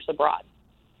dangerous abroad.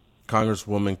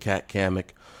 Congresswoman Kat Cammack,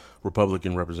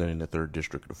 Republican representing the 3rd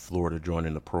District of Florida,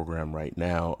 joining the program right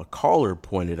now. A caller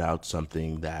pointed out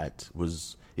something that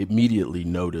was immediately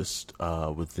noticed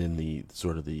within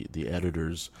the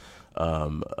editors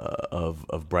of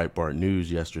Breitbart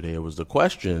News yesterday. It was the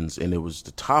questions, and it was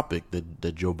the topic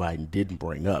that Joe Biden didn't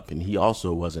bring up. And he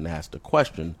also wasn't asked a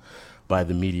question by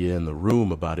the media in the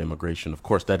room about immigration. Of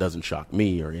course, that doesn't shock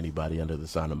me or anybody under the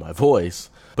sound of my voice.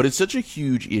 But it's such a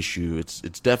huge issue.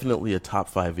 It's definitely a top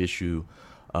 5 issue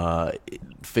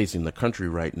facing the country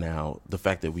right now. The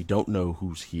fact that we don't know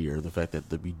who's here, the fact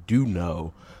that we do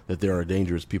know that there are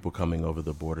dangerous people coming over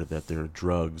the border, that there are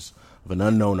drugs of an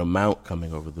unknown amount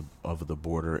coming over the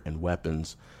border, and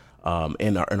weapons,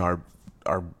 and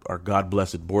our God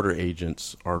blessed border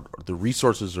agents the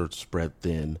resources are spread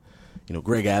thin.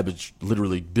 Greg Abbott's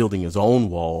literally building his own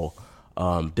wall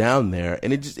down there,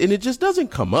 and it just doesn't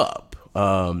come up.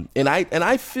 And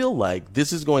I feel like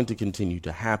this is going to continue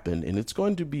to happen, and it's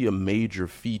going to be a major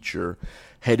feature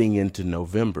heading into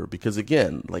November, because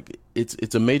again, like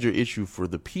it's a major issue for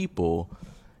the people.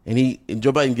 And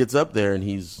Joe Biden gets up there and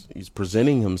he's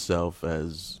presenting himself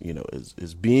as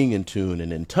as being in tune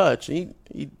and in touch. He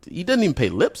doesn't even pay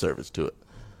lip service to it.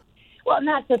 Well, and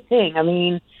that's the thing. I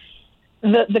mean,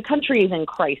 the country is in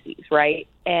crises, right?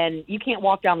 And you can't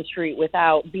walk down the street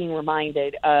without being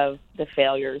reminded of the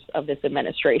failures of this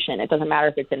administration. It doesn't matter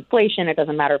if it's inflation. It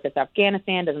doesn't matter if it's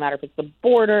Afghanistan. It doesn't matter if it's the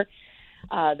border,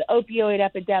 the opioid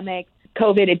epidemic,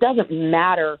 COVID. It doesn't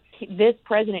matter. This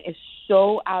president is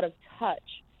so out of touch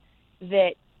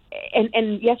that,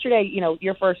 and yesterday,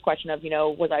 your first question of,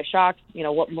 was I shocked?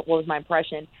 What was my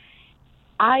impression?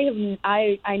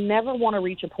 I never want to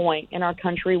reach a point in our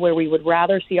country where we would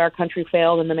rather see our country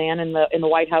fail than the man in the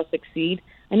White House succeed.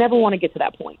 I never want to get to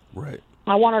that point. Right.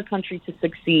 I want our country to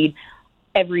succeed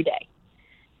every day.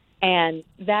 And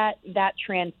that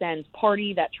transcends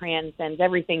party, that transcends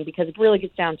everything, because it really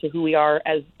gets down to who we are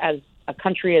as a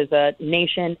country, as a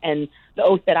nation, and the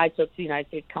oath that I took to the United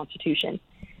States Constitution.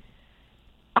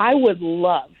 I would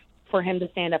love for him to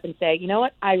stand up and say, you know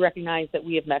what, I recognize that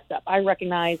we have messed up. I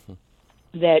recognize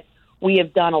that we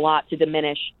have done a lot to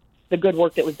diminish the good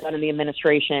work that was done in the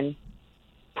administration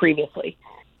previously.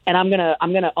 And I'm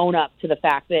gonna own up to the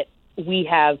fact that we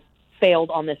have failed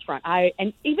on this front.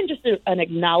 And even just an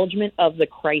acknowledgement of the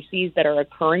crises that are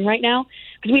occurring right now,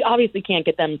 because we obviously can't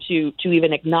get them to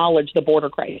even acknowledge the border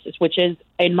crisis, which is,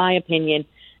 in my opinion,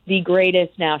 the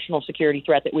greatest national security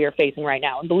threat that we are facing right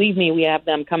now. And believe me, we have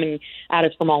them coming at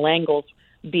us from all angles,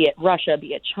 be it Russia,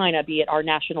 be it China, be it our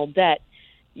national debt,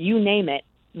 you name it.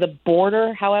 The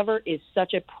border, however, is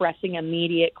such a pressing,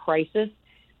 immediate crisis.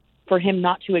 For him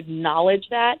not to acknowledge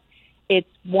that, it's,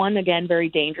 one, again, very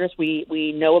dangerous.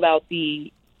 We know about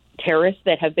the terrorists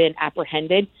that have been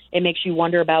apprehended. It makes you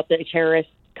wonder about the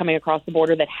terrorists coming across the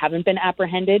border that haven't been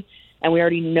apprehended. And we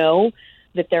already know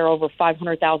that there are over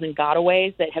 500,000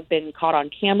 gotaways that have been caught on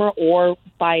camera or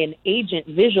by an agent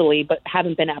visually but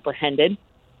haven't been apprehended.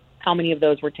 How many of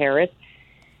those were terrorists?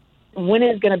 When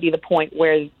is going to be the point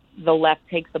where the left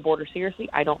takes the border seriously?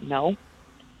 I don't know.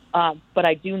 But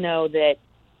I do know that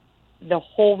the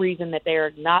whole reason that they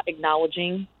are not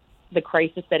acknowledging the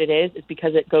crisis that it is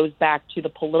because it goes back to the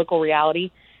political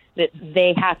reality that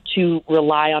they have to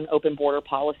rely on open border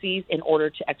policies in order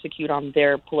to execute on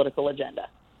their political agenda.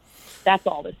 That's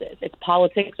all this is. It's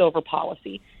politics over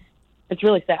policy. It's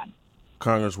really sad.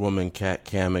 Congresswoman Kat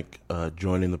Cammack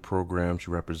joining the program. She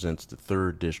represents the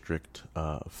 3rd District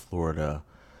of Florida.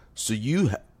 So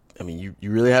you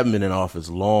really haven't been in office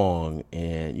long,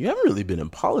 and you haven't really been in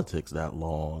politics that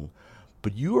long.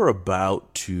 but you are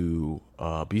about to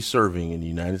be serving in the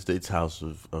United States House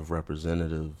of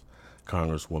Representatives,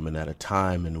 Congresswoman, at a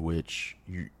time in which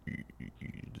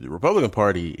the Republican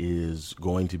Party is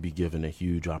going to be given a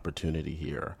huge opportunity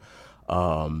here.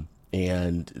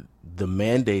 And the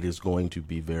mandate is going to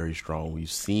be very strong. We've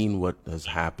seen what has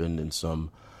happened in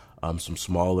some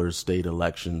smaller state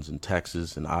elections in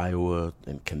Texas and Iowa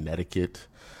and Connecticut.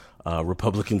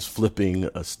 Republicans flipping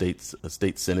a state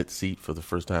Senate seat for the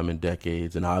first time in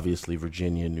decades, and obviously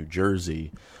Virginia and New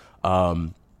Jersey.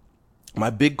 My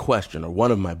big question, or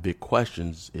one of my big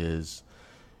questions, is: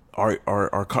 Are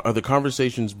the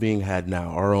conversations being had now?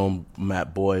 Our own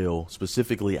Matt Boyle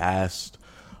specifically asked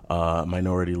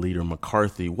Minority Leader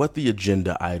McCarthy what the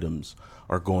agenda items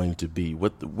are going to be.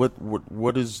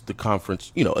 What is the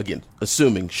conference? Again,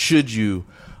 assuming should you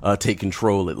take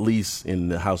control at least in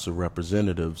the House of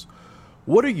Representatives,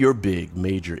 what are your big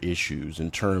major issues in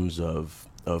terms of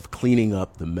cleaning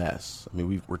up the mess? I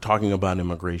mean, we're talking about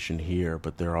immigration here,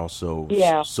 but there are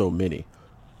also so many.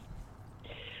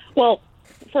 Well,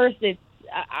 first,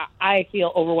 I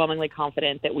feel overwhelmingly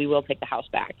confident that we will take the House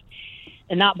back,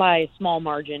 and not by a small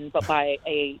margin, but by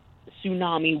a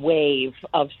tsunami wave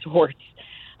of sorts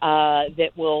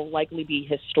that will likely be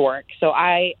historic. So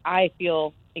I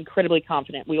feel incredibly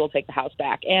confident we will take the House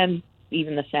back, and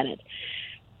even the Senate.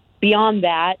 Beyond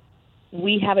that,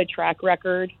 we have a track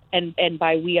record, and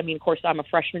by we, I mean, of course, I'm a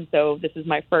freshman, so this is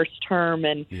my first term,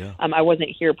 and I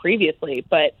wasn't here previously,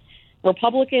 but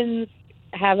Republicans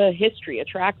have a history, a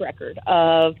track record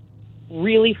of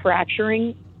really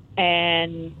fracturing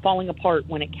and falling apart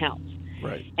when it counts.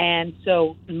 Right. And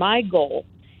so my goal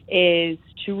is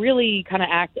to really kind of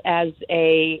act as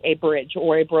a bridge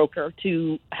or a broker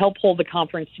to help hold the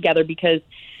conference together, because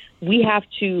we have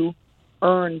to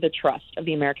earn the trust of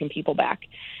the American people back.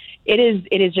 It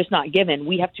is just not given.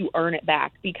 We have to earn it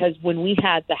back, because when we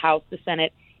had the House, the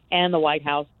Senate, and the White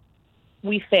House,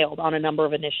 we failed on a number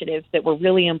of initiatives that were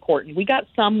really important. We got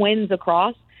some wins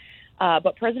across,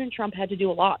 but President Trump had to do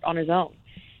a lot on his own.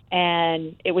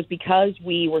 And it was because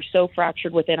we were so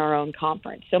fractured within our own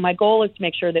conference. So my goal is to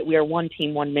make sure that we are one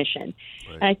team, one mission.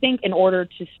 Right. And I think in order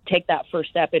to take that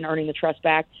first step in earning the trust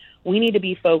back, we need to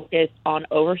be focused on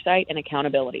oversight and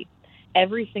accountability.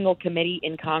 Every single committee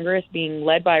in Congress being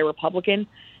led by a Republican,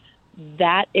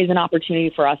 that is an opportunity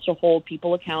for us to hold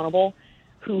people accountable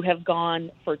who have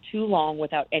gone for too long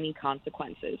without any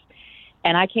consequences.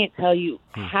 And I can't tell you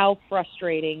how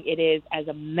frustrating it is as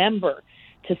a member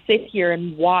to sit here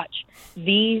and watch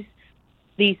these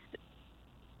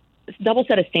double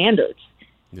set of standards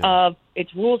of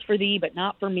it's rules for thee but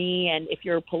not for me, and if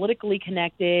you're politically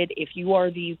connected, if you are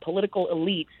the political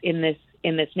elites in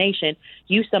this nation,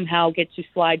 you somehow get to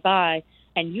slide by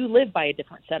and you live by a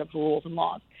different set of rules and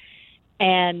laws.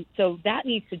 And so that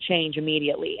needs to change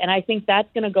immediately. And I think that's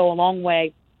going to go a long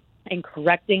way in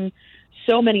correcting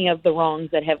so many of the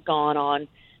wrongs that have gone on.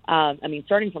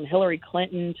 Starting from Hillary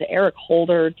Clinton to Eric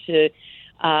Holder to,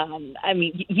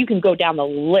 you can go down the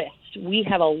list. We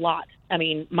have a lot. I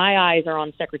mean, my eyes are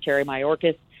on Secretary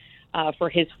Mayorkas for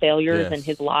his failures and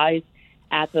his lies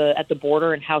at the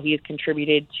border and how he has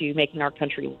contributed to making our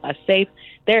country less safe.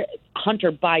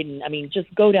 Hunter Biden,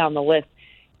 just go down the list.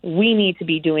 We need to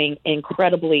be doing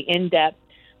incredibly in-depth,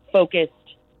 focused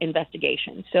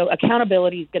investigation. So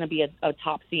accountability is going to be a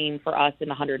top theme for us in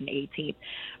the 118th.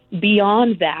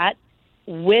 Beyond that,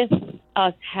 with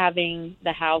us having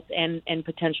the House and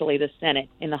potentially the Senate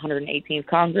in the 118th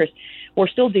Congress, we're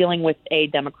still dealing with a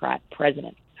Democrat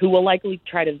president who will likely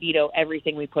try to veto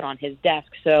everything we put on his desk.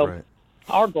 So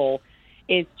our goal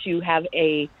is to have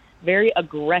a very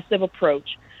aggressive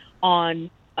approach on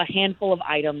a handful of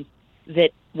items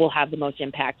that will have the most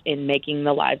impact in making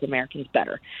the lives of Americans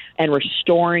better and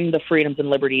restoring the freedoms and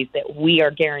liberties that we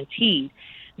are guaranteed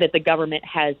that the government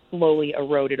has slowly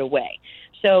eroded away.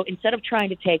 So instead of trying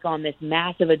to take on this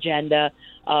massive agenda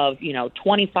of,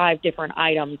 25 different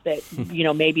items that,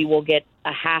 maybe we'll get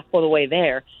a half of the way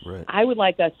there, I would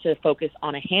like us to focus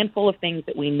on a handful of things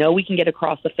that we know we can get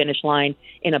across the finish line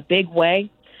in a big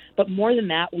way. But more than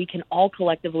that, we can all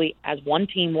collectively, as one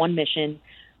team, one mission,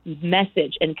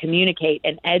 message and communicate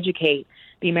and educate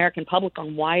the American public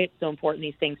on why it's so important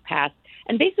these things pass,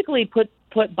 and basically put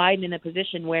Biden in a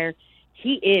position where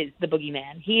he is the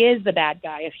boogeyman. He is the bad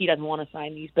guy if he doesn't want to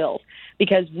sign these bills,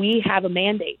 because we have a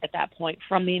mandate at that point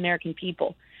from the American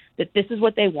people that this is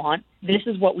what they want, this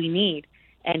is what we need,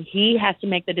 and he has to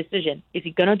make the decision. Is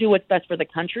he going to do what's best for the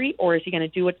country, or is he going to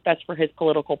do what's best for his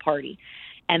political party?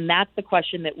 And that's the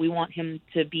question that we want him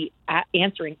to be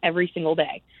answering every single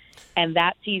day. And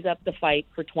that tees up the fight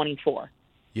for 24.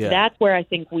 Yeah. That's where I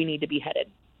think we need to be headed.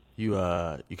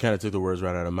 You kind of took the words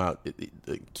right out of my mouth.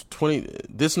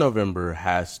 This November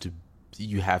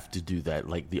you have to do that,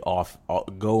 like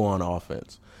go on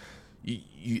offense. I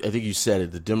think you said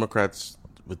it. The Democrats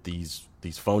with these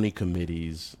phony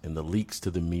committees and the leaks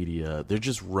to the media, they're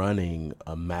just running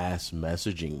a mass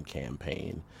messaging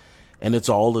campaign, and it's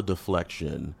all a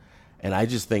deflection. And I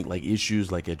just think like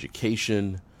issues like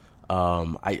education,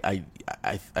 I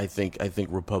think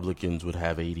Republicans would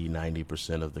have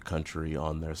 80-90% of the country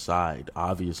on their side,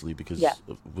 obviously, because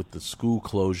with the school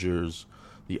closures,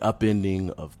 the upending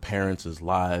of parents'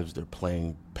 lives, they're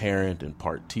playing parent and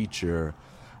part teacher.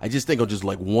 I just think of just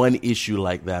like one issue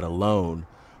like that alone,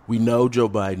 we know Joe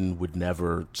Biden would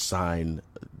never sign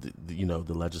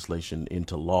the legislation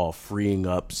into law, freeing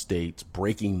up states,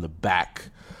 breaking the back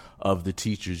of the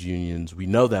teachers' unions. We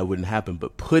know that wouldn't happen,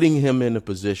 but putting him in a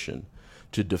position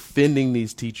to defending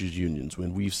these teachers' unions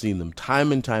when we've seen them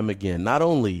time and time again, not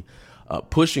only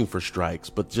pushing for strikes,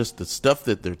 but just the stuff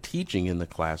that they're teaching in the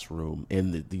classroom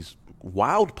and these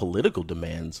wild political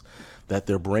demands that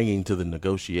they're bringing to the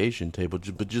negotiation table.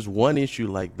 But just one issue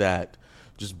like that,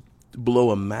 just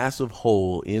blow a massive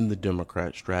hole in the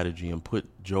Democrat strategy and put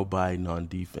Joe Biden on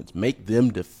defense. Make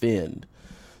them defend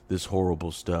this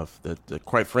horrible stuff that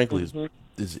quite frankly,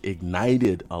 has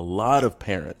ignited a lot of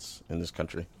parents in this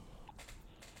country.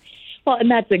 Well,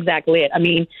 and that's exactly it. I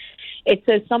mean, it's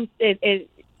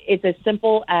as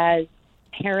simple as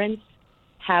parents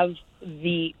have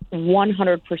the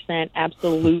 100%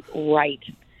 absolute right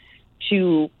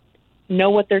to know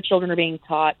what their children are being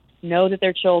taught, know that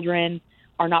their children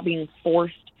are not being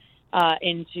forced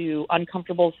into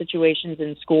uncomfortable situations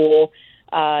in school,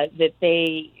 that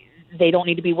they don't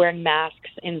need to be wearing masks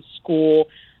in school.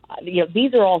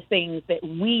 These are all things that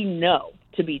we know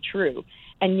to be true.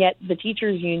 And yet the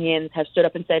teachers' unions have stood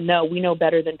up and said, no, we know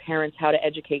better than parents how to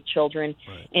educate children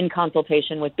in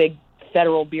consultation with big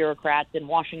federal bureaucrats in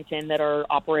Washington that are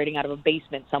operating out of a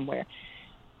basement somewhere.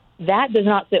 That does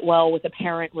not sit well with a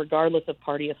parent, regardless of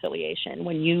party affiliation,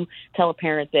 when you tell a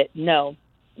parent that, no,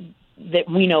 that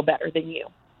we know better than you.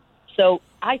 So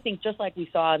I think just like we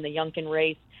saw in the Youngkin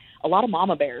race, a lot of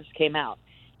mama bears came out.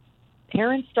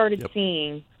 Parents started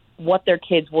seeing what their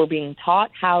kids were being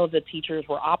taught, how the teachers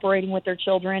were operating with their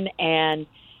children, and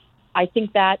I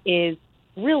think that is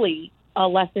really a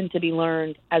lesson to be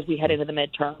learned as we head into the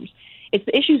midterms. It's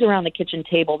the issues around the kitchen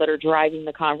table that are driving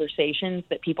the conversations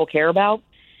that people care about,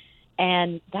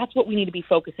 and that's what we need to be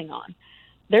focusing on.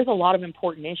 There's a lot of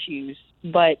important issues,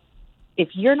 but if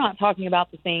you're not talking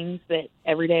about the things that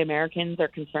everyday Americans are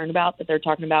concerned about, that they're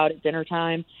talking about at dinner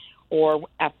time or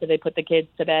after they put the kids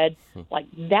to bed, like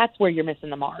that's where you're missing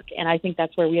the mark. And I think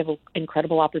that's where we have an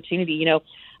incredible opportunity.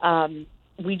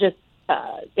 We just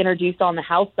introduced on the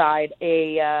House side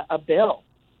a bill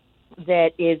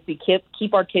that is the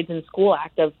Keep Our Kids in School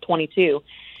Act of 22.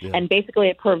 Yeah. And basically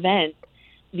it prevents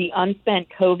the unspent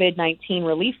COVID-19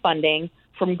 relief funding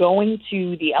from going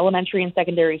to the elementary and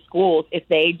secondary schools if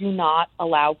they do not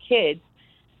allow kids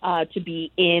to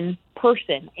be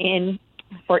in-person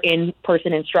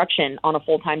instruction on a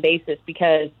full-time basis,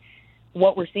 because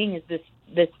what we're seeing is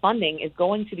this funding is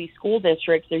going to these school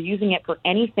districts. They're using it for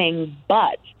anything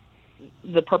but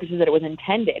the purposes that it was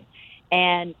intended.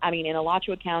 And, I mean, in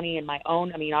Alachua County,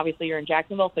 obviously you're in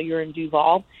Jacksonville, so you're in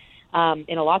Duval.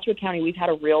 In Alachua County, we've had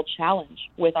a real challenge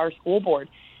with our school board.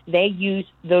 They use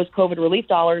those COVID relief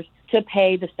dollars to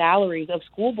pay the salaries of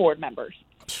school board members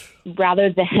rather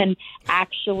than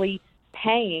actually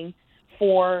paying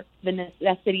for the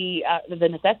necessities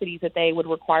that they would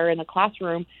require in the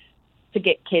classroom to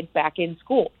get kids back in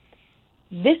school.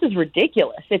 This is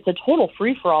ridiculous. It's a total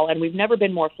free-for-all, and we've never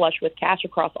been more flush with cash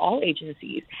across all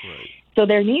agencies. Right. So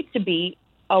there needs to be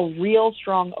a real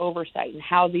strong oversight in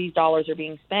how these dollars are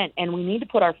being spent, and we need to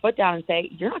put our foot down and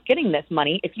say, you're not getting this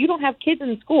money. If you don't have kids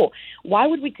in school, why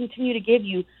would we continue to give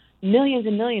you millions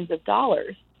and millions of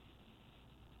dollars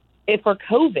for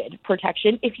COVID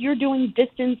protection if you're doing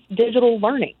distance digital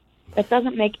learning? That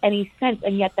doesn't make any sense,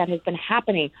 and yet that has been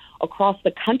happening across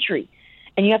the country.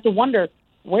 And you have to wonder,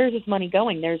 where's this money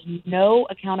going? There's no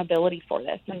accountability for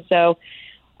this. And so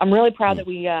I'm really proud that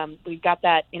we got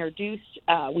that introduced.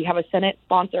 We have a Senate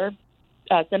sponsor.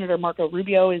 Senator Marco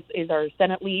Rubio is our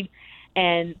Senate lead.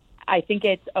 And I think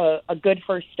it's a good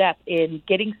first step in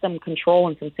getting some control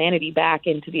and some sanity back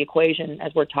into the equation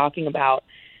as we're talking about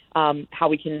how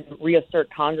we can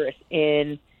reassert Congress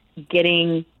in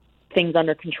getting things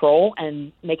under control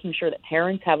and making sure that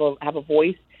parents have a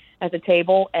voice at the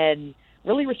table and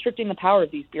really restricting the power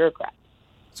of these bureaucrats.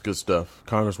 It's good stuff.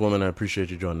 Congresswoman, I appreciate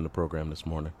you joining the program this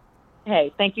morning.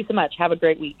 Hey, thank you so much. Have a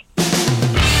great week.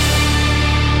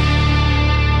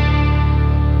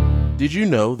 Did you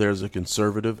know there's a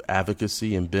conservative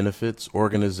advocacy and benefits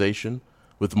organization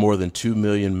with more than 2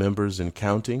 million members and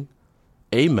counting?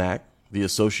 AMAC, the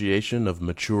Association of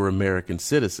Mature American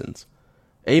Citizens.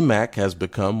 AMAC has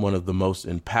become one of the most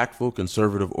impactful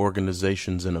conservative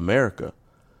organizations in America.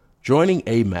 Joining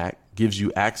AMAC gives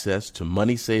you access to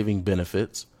money-saving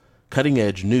benefits,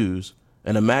 cutting-edge news,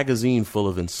 and a magazine full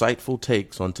of insightful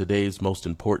takes on today's most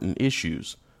important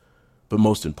issues. But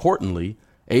most importantly,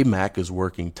 AMAC is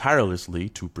working tirelessly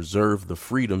to preserve the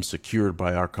freedom secured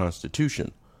by our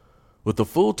Constitution. With a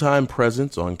full-time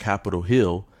presence on Capitol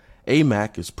Hill,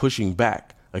 AMAC is pushing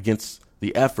back against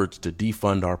the efforts to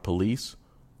defund our police,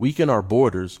 weaken our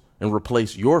borders, and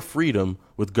replace your freedom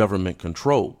with government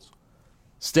controls.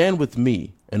 Stand with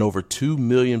me and over 2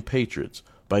 million patriots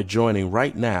by joining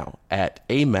right now at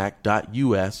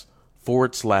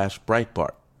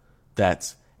amac.us/Breitbart.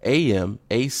 That's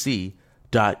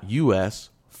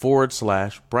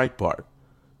amac.us/Breitbart.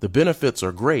 The benefits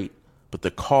are great, but the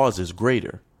cause is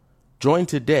greater. Join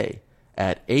today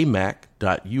at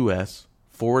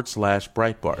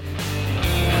amac.us/Breitbart.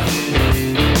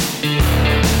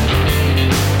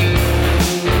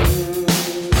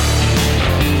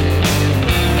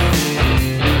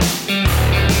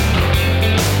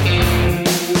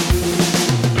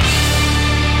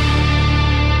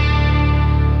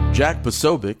 Jack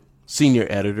Posobiec, senior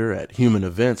editor at Human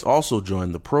Events, also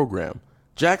joined the program.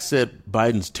 Jack said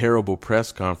Biden's terrible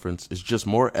press conference is just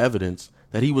more evidence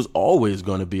that he was always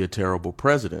going to be a terrible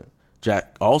president.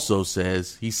 Jack also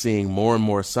says he's seeing more and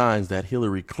more signs that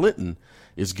Hillary Clinton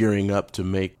is gearing up to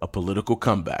make a political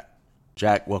comeback.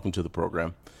 Jack, welcome to the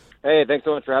program. Hey, thanks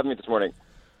so much for having me this morning.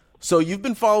 So you've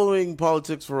been following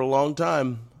politics for a long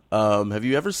time. Have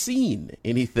you ever seen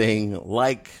anything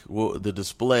like the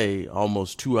display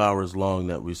almost 2 hours long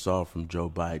that we saw from Joe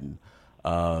Biden?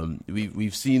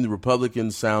 We've seen the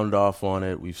Republicans sound off on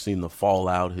it. We've seen the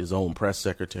fallout, his own press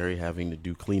secretary having to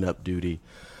do cleanup duty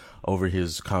over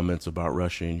his comments about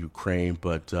Russia and Ukraine.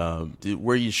 But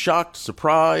were you shocked,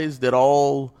 surprised at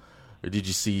all? Or did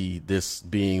you see this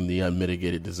being the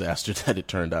unmitigated disaster that it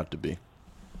turned out to be?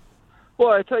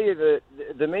 Well, I tell you,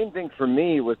 the main thing for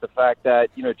me was the fact that,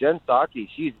 Jen Psaki,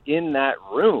 she's in that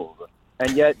room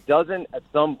and yet doesn't at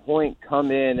some point come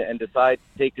in and decide to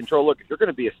take control. Look, if you're going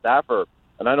to be a staffer,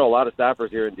 and I know a lot of staffers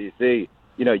here in D.C.,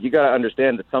 you got to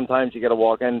understand that sometimes you got to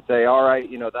walk in and say, all right,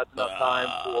 that's enough time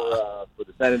for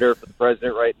the senator, for the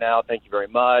president right now. Thank you very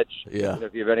much. Yeah.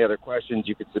 If you have any other questions,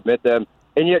 you could submit them.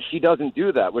 And yet she doesn't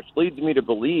do that, which leads me to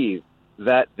believe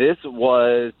that this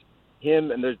was him.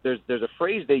 And there's a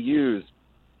phrase they use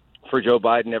for Joe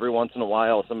Biden every once in a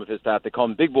while. Some of his staff, they call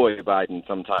him Big Boy Biden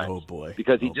sometimes. Oh, boy.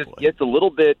 Because he gets a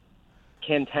little bit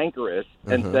cantankerous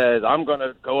and says, I'm going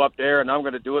to go up there and I'm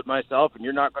going to do it myself and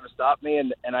you're not going to stop me.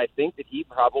 And I think that he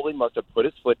probably must have put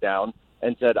his foot down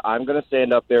and said, I'm going to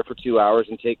stand up there for 2 hours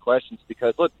and take questions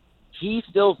because, look, he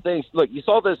still thinks, look, you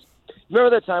saw this.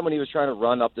 Remember that time when he was trying to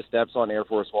run up the steps on Air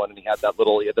Force One and he had that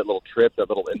little trip, that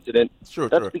little incident? Sure.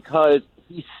 That's because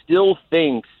he still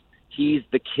thinks he's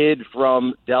the kid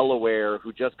from Delaware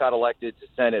who just got elected to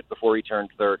Senate before he turned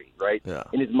 30, right? Yeah.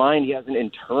 In his mind, he hasn't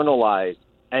internalized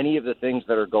any of the things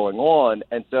that are going on,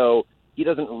 and so he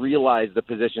doesn't realize the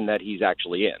position that he's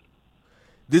actually in.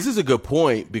 This is a good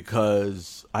point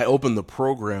because I opened the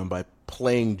program by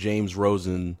playing James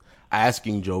Rosen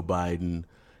asking Joe Biden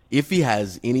if he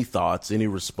has any thoughts, any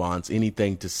response,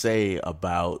 anything to say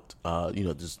about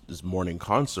this morning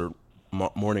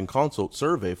consult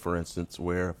survey, for instance,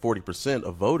 where 40%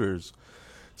 of voters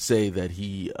say that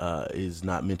he is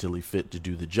not mentally fit to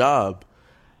do the job.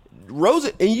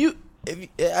 Rosen, and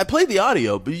I played the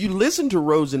audio, but you listen to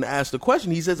Rosen ask the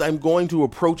question. He says, I'm going to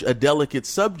approach a delicate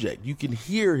subject. You can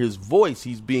hear his voice.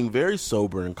 He's being very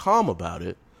sober and calm about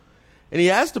it. And he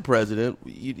asked the president,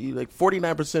 like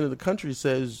 49% of the country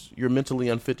says you're mentally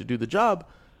unfit to do the job.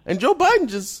 And Joe Biden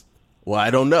just, well, I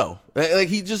don't know.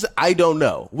 I don't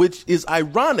know, which is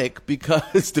ironic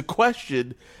because the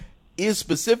question is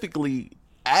specifically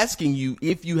asking you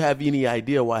if you have any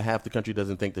idea why half the country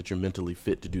doesn't think that you're mentally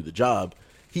fit to do the job.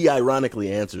 He ironically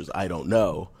answers, I don't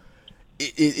know.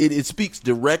 It speaks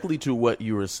directly to what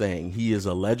you were saying. He is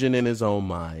a legend in his own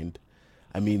mind.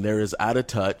 I mean, there is Out of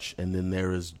Touch, and then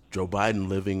there is Joe Biden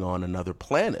living on another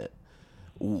planet,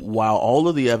 while all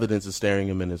of the evidence is staring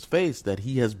him in his face that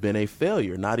he has been a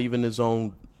failure. Not even his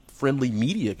own friendly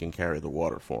media can carry the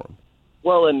water for him.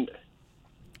 Well, and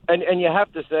you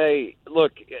have to say,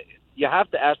 look, you have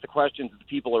to ask the questions of the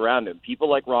people around him. People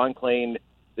like Ron Klain,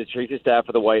 the chief of staff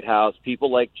of the White House,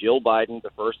 people like Jill Biden,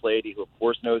 the first lady, who of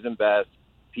course knows him best,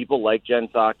 people like Jen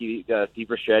Psaki, Steve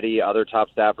Ricchetti, other top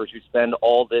staffers who spend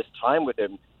all this time with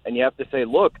him. and you have to say,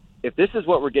 look, if this is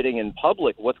what we're getting in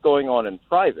public, what's going on in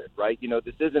private, right?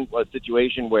 This isn't a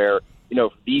situation where,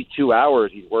 for these 2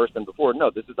 hours he's worse than before.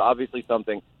 No, this is obviously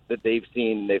something that they've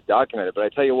seen, they've documented. But I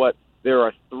tell you what, there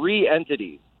are 3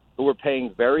 entities who are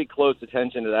paying very close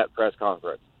attention to that press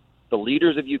conference: the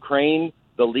leaders of Ukraine,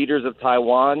 the leaders of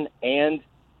Taiwan, and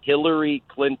Hillary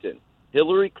Clinton.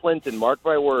 Hillary Clinton, mark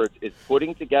my words, is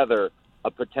putting together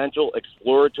a potential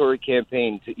exploratory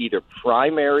campaign to either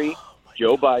primary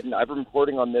Joe Biden. I've been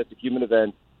reporting on this at Human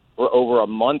Events for over a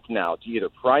month now, to either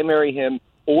primary him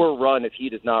or run if he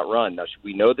does not run. Now,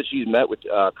 we know that she's met with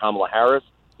Kamala Harris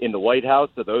in the White House,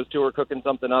 so those two are cooking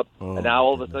something up. And now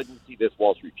all of a sudden you see this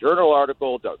Wall Street Journal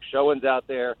article, Doug Schoen's out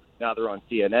there. Now they're on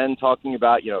CNN talking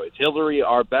about, is Hillary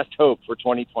our best hope for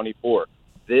 2024?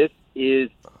 This is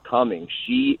coming.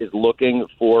 She is looking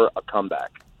for a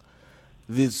comeback.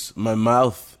 My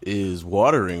mouth is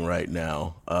watering right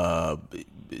now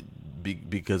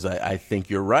because I think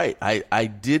you're right. I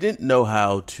didn't know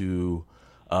how to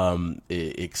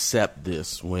accept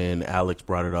this when Alex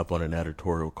brought it up on an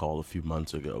editorial call a few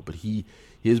months ago. But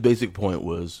his basic point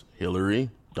was Hillary,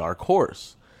 dark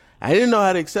horse. I didn't know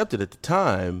how to accept it at the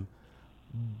time,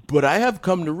 but I have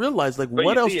come to realize, like, but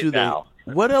what else do now.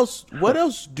 they? What else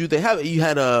do they have? You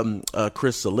had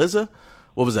Chris Cillizza.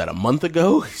 What was that, a month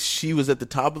ago? She was at the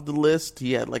top of the list.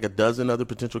 He had like a dozen other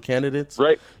potential candidates.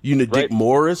 Right. Dick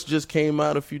Morris just came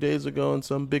out a few days ago on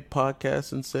some big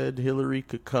podcast and said Hillary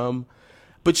could come.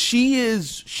 But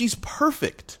she's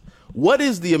perfect. What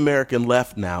is the American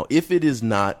left now if it is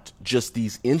not just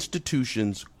these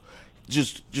institutions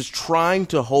just trying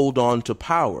to hold on to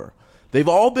power? They've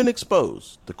all been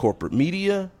exposed. The corporate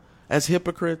media as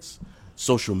hypocrites,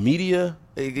 social media.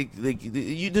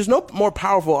 There's no more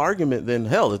powerful argument than,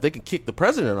 hell, if they can kick the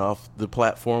president off the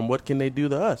platform, what can they do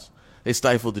to us? They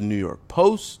stifled the New York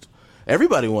Post.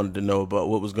 Everybody wanted to know about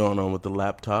what was going on with the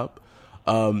laptop.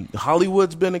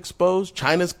 Hollywood's been exposed.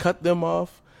 China's cut them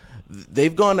off.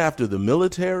 They've gone after the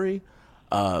military.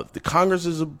 The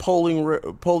Congress's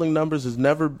polling numbers has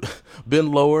never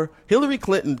been lower. Hillary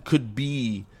Clinton could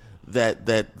be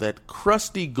that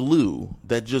crusty glue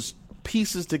that just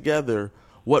pieces together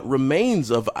what remains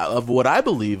of what I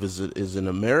believe is an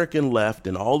American left,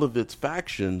 and all of its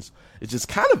factions. It's just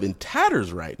kind of in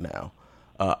tatters right now.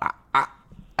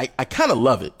 I kind of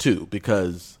love it too,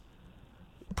 because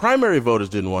primary voters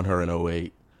didn't want her in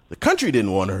 2008. The country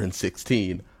didn't want her in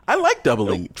 2016. I like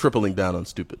tripling down on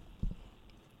stupid.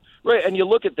 Right, and you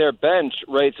look at their bench,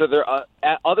 right? So they're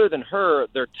other than her,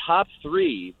 their top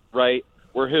 3, right,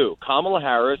 were who? Kamala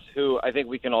Harris, who I think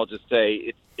we can all just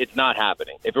say it's not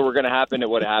happening. If it were going to happen, it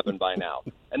would have happened by now.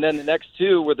 And then the next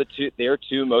 2 were their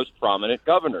 2 most prominent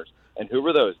governors. And who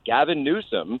were those? Gavin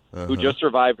Newsom, who just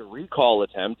survived a recall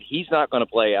attempt. He's not going to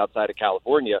play outside of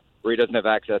California, where he doesn't have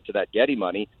access to that Getty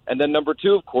money. And then number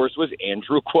 2, of course, was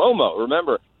Andrew Cuomo.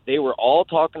 Remember, they were all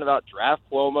talking about draft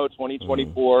Cuomo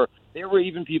 2024. There were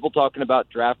even people talking about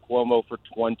draft Cuomo for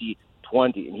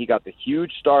 2020. And he got the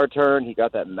huge star turn. He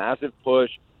got that massive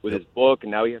push with his book,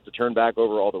 and now he has to turn back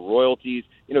over all the royalties.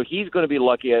 He's going to be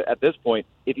lucky at this point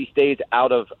if he stays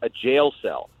out of a jail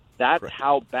cell. That's right.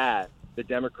 How bad the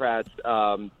Democrats'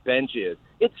 bench is.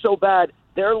 It's so bad,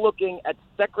 they're looking at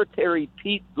Secretary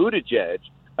Pete Buttigieg,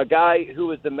 a guy who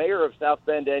was the mayor of South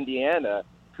Bend, Indiana,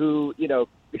 who,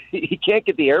 he can't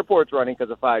get the airports running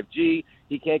because of 5G.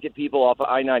 He can't get people off of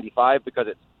I-95 because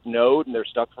it snowed and they're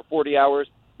stuck for 40 hours.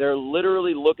 They're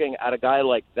literally looking at a guy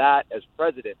like that as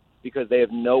president because they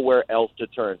have nowhere else to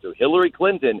turn. So Hillary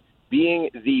Clinton,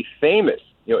 being the famous,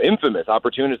 infamous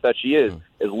opportunist that she is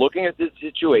looking at this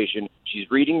situation. She's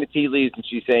reading the tea leaves and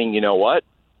she's saying, you know what?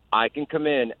 I can come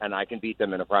in and I can beat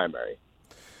them in a primary.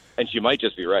 And she might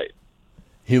just be right.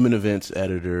 Human Events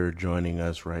editor joining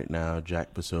us right now,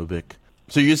 Jack Posobiec.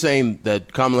 So you're saying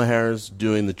that Kamala Harris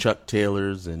doing the Chuck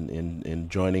Taylors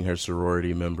and joining her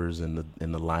sorority members in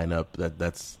the lineup,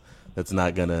 that's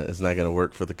not gonna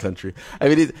work for the country. I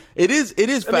mean, it is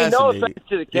fascinating. No offense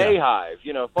to the K-Hive,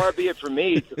 far be it from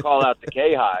me to call out the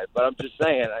K-Hive, but I'm just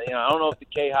saying, I don't know if the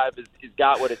K-Hive has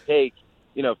got what it takes,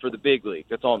 for the big league.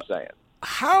 That's all I'm saying.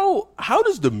 How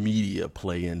does the media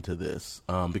play into this?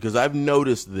 Because I've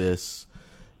noticed this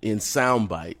in sound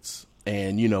bites,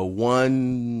 and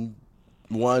one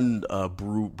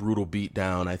brutal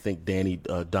beatdown. I think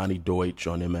Donnie Deutsch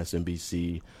on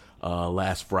MSNBC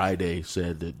last Friday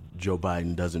said that Joe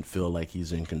Biden doesn't feel like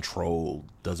he's in control,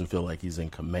 doesn't feel like he's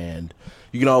in command.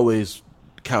 You can always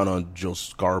count on Joe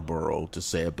Scarborough to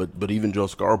say it, but even Joe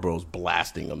Scarborough's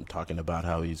blasting him, talking about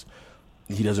how he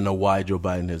doesn't know why Joe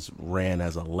Biden has ran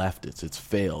as a leftist. It's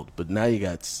failed. But now you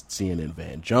got CNN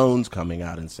Van Jones coming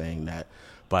out and saying that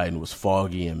Biden was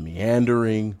foggy and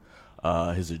meandering.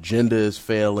 His agenda is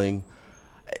failing.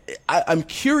 I'm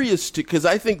curious because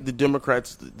I think the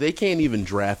Democrats, they can't even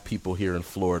draft people here in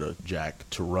Florida, Jack,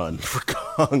 to run for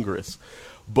Congress.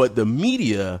 But the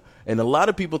media, and a lot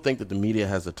of people think that the media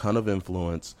has a ton of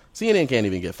influence. CNN can't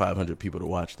even get 500 people to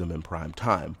watch them in prime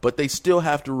time, but they still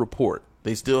have to report.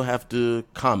 They still have to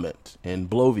comment and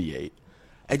bloviate.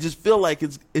 I just feel like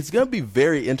it's going to be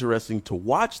very interesting to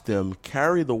watch them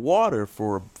carry the water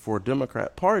for a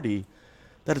Democrat Party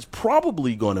that is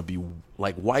probably going to be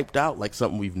like wiped out like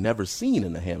something we've never seen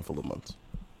in a handful of months.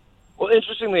 Well,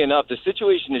 interestingly enough, the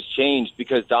situation has changed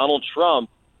because Donald Trump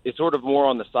is sort of more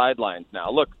on the sidelines now.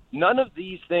 Look, none of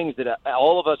these things that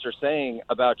all of us are saying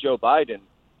about Joe Biden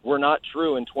were not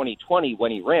true in 2020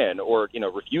 when he ran or,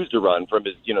 refused to run from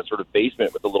his, sort of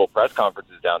basement with the little press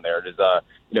conferences down there at his,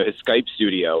 his Skype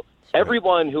studio.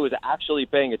 Everyone who was actually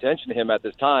paying attention to him at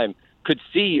this time could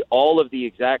see all of the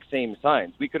exact same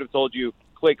signs. We could have told you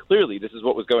quite clearly this is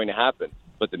what was going to happen.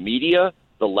 But the media,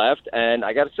 the left, and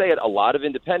I got to say it, a lot of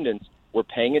independents were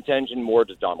paying attention more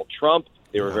to Donald Trump.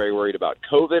 They were very worried about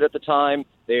COVID at the time.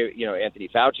 Anthony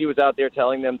Fauci was out there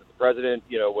telling them that the president,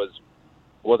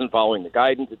 wasn't following the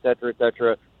guidance, et cetera, et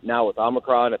cetera. Now with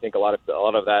Omicron, I think a lot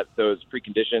of that, those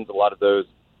preconditions, a lot of those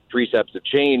precepts have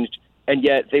changed. And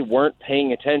yet they weren't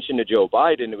paying attention to Joe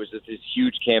Biden. It was just this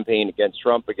huge campaign against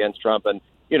Trump. And,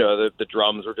 the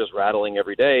drums were just rattling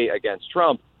every day against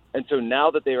Trump. And so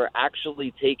now that they are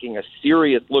actually taking a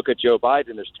serious look at Joe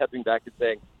Biden, they're stepping back and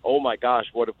saying, oh, my gosh,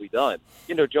 what have we done?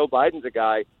 Joe Biden's a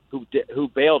guy who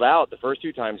bailed out the first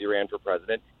two times he ran for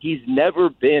president. He's never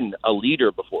been a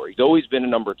leader before. He's always been a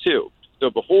number two. So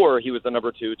before, he was the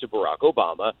number two to Barack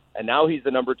Obama, and now he's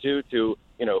the number two to,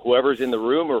 whoever's in the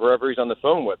room or whoever he's on the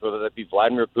phone with, whether that be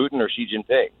Vladimir Putin or Xi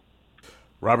Jinping.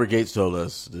 Robert Gates told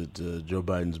us that Joe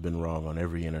Biden's been wrong on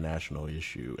every international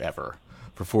issue ever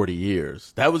for 40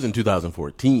 years. That was in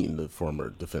 2014. The former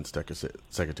defense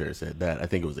secretary said that. I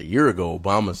think it was a year ago.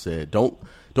 Obama said, don't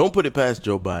put it past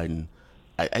Joe Biden.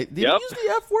 Did he use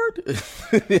the F word?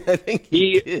 I think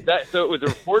he did. So it was a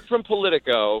report from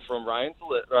Politico from Ryan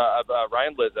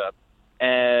Lizza,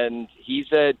 and he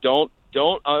said, don't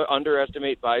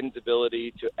underestimate Biden's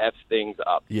ability to F things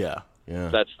up. Yeah.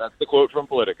 That's the quote from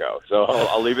Politico. So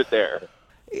I'll leave it there.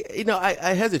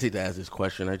 I hesitate to ask this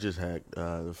question. I just had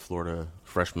the Florida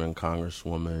freshman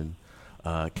Congresswoman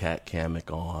Kat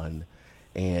Cammack on.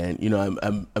 And,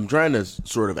 I'm trying to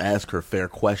sort of ask her fair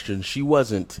questions. She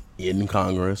wasn't in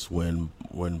Congress when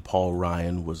Paul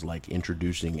Ryan was like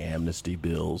introducing amnesty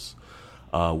bills,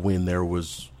 when there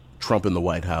was Trump in the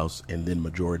White House and then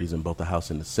majorities in both the House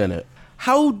and the Senate.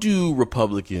 How do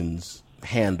Republicans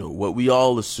handle what we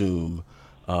all assume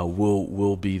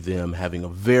will be them having a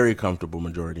very comfortable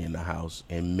majority in the House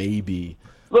and maybe...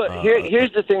 Look,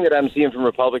 here's the thing that I'm seeing from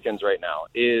Republicans right now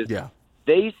is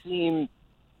they seem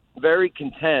very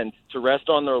content to rest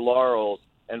on their laurels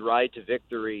and ride to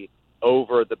victory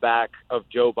over the back of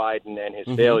Joe Biden and his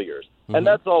failures. And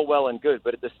that's all well and good.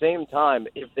 But at the same time,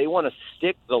 if they want to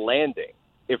stick the landing,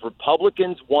 if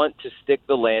Republicans want to stick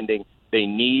the landing, they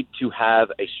need to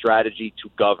have a strategy to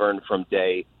govern from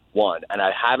day one. And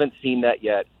I haven't seen that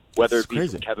yet, whether it be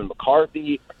from Kevin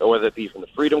McCarthy or whether it be from the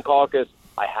Freedom Caucus.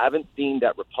 I haven't seen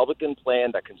that Republican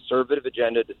plan, that conservative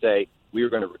agenda to say we are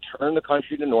going to return the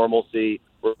country to normalcy.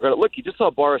 We're going to look. You just saw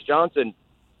Boris Johnson,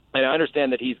 and I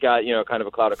understand that he's got kind of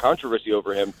a cloud of controversy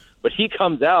over him, but he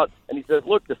comes out and he says,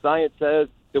 "Look, the science says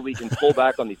that we can pull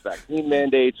back on these vaccine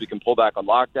mandates, we can pull back on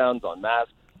lockdowns, on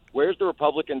masks." Where's the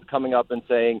Republicans coming up and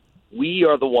saying we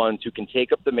are the ones who can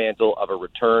take up the mantle of a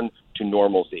return to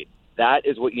normalcy? That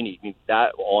is what you need. You need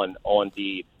that on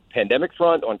the pandemic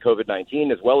front, on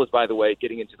COVID-19, as well as, by the way,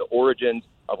 getting into the origins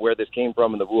of where this came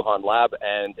from in the Wuhan lab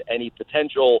and any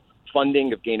potential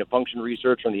funding of gain-of-function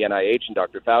research from the NIH and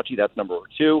Dr. Fauci. That's number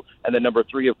two. And then number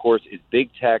three, of course, is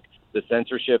big tech, the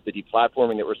censorship, the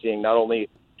deplatforming that we're seeing not only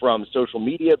from social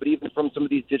media, but even from some of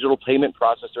these digital payment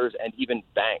processors and even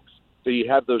banks. So you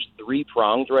have those three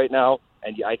prongs right now,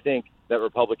 and I think that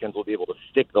Republicans will be able to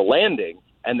stick the landing,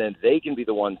 and then they can be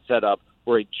the ones set up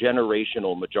for a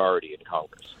generational majority in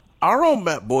Congress. Our own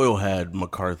Matt Boyle had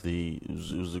McCarthy.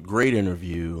 It was a great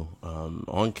interview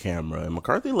on camera, and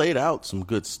McCarthy laid out some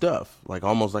good stuff, like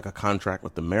almost like a contract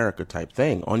with America type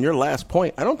thing. On your last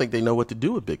point, I don't think they know what to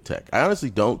do with big tech. I honestly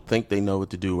don't think they know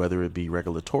what to do, whether it be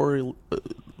regulatorily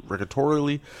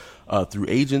through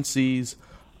agencies.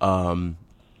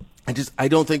 I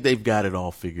don't think they've got it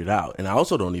all figured out. And I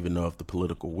also don't even know if the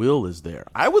political will is there.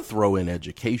 I would throw in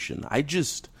education. I've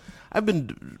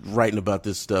been writing about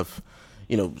this stuff.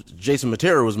 Jason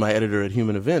Matera was my editor at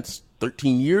Human Events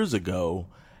 13 years ago.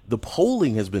 the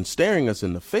polling has been staring us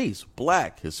in the face.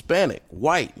 Black, Hispanic,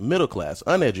 white, middle class,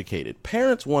 uneducated.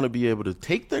 Parents want to be able to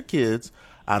take their kids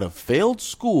out of failed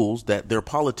schools that their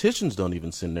politicians don't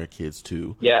even send their kids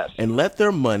to, yes, and let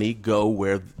their money go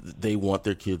where they want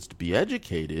their kids to be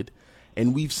educated.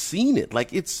 And we've seen it.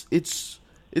 Like it's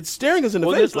staring us in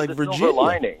the face, like Virginia. Silver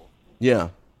lining. Yeah.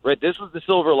 Right. This was the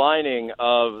silver lining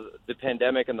of the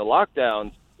pandemic and the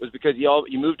lockdowns, was because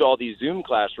you moved to all these Zoom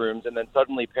classrooms, and then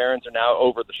suddenly parents are now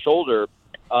over the shoulder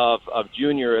of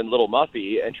Junior and Little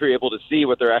Muffy, and you're able to see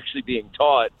what they're actually being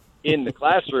taught in the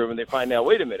classroom, and they find out,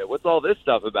 wait a minute, what's all this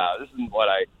stuff about? This isn't what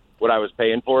I was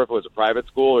paying for if it was a private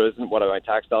school, or isn't what my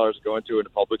tax dollars are going to in a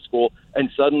public school. And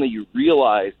suddenly you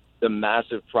realize the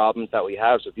massive problems that we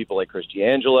have. So people like Chris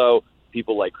D'Angelo,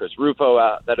 people like Chris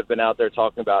Rufo that have been out there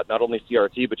talking about not only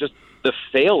CRT, but just the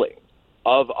failing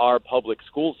of our public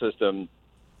school system.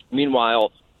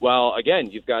 Meanwhile, well, again,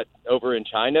 you've got over in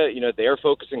China, they are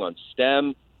focusing on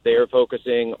STEM. They are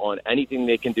focusing on anything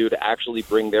they can do to actually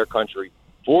bring their country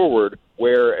forward,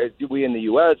 whereas we in the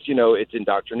U.S., it's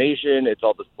indoctrination, it's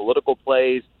all this political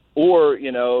plays, or,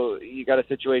 you got a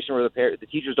situation where the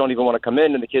teachers don't even want to come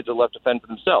in and the kids are left to fend for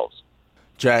themselves.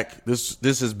 Jack, this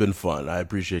has been fun. I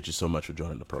appreciate you so much for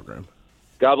joining the program.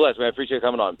 God bless, man. I appreciate you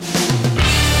coming on.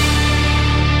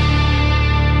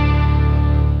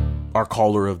 Our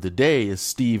caller of the day is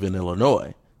Steve in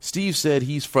Illinois. Steve said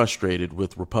he's frustrated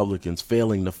with Republicans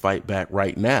failing to fight back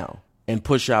right now and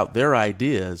push out their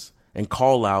ideas and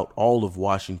call out all of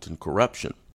Washington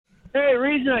corruption. Hey, the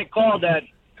reason I called that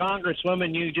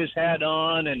Congresswoman you just had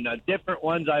on and different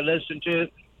ones I listened to,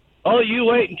 you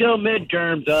wait until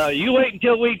midterms. You wait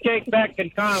until we take back in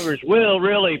Congress. We'll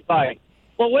really fight.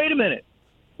 Well, wait a minute.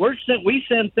 We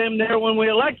sent them there when we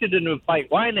elected them to fight.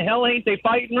 Why in the hell ain't they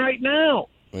fighting right now?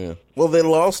 Yeah. Well, they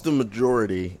lost the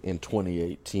majority in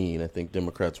 2018. I think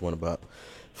Democrats won about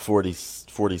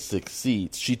 46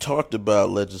 seats. She talked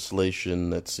about legislation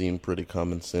that seemed pretty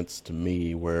common sense to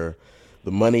me, where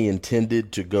the money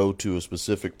intended to go to a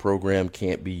specific program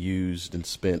can't be used and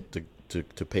spent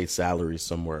to pay salaries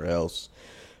somewhere else.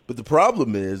 But the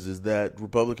problem is that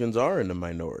Republicans are in the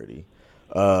minority.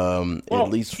 Even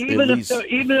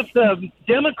if the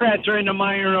Democrats are in the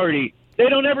minority, they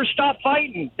don't ever stop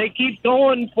fighting. They keep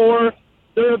going for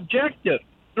their objective.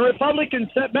 The Republicans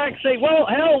sit back and say, well,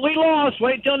 hell, we lost.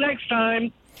 Wait till next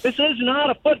time. This is not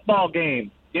a football game,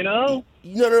 No,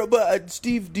 but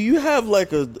Steve, do you have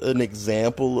like an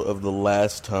example of the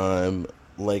last time,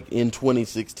 like in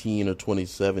 2016 or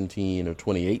 2017 or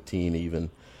 2018 even,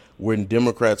 when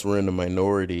Democrats were in the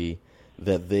minority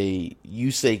that you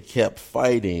say kept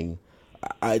fighting?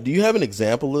 Do you have an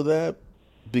example of that?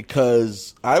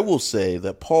 Because I will say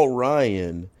that Paul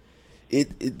Ryan,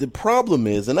 the problem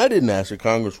is, and I didn't ask a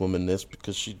congresswoman this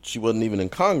because she wasn't even in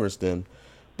Congress then,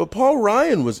 but Paul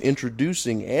Ryan was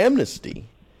introducing amnesty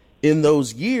in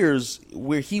those years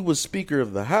where he was Speaker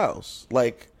of the House.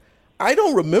 Like, I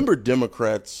don't remember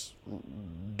Democrats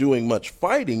doing much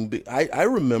fighting. I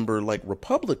remember like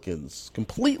Republicans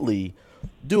completely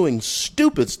doing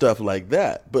stupid stuff like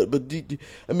that. But are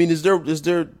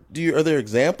there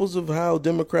examples of how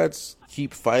Democrats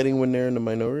keep fighting when they're in the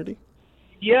minority?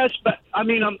 Yes, but I'm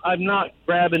not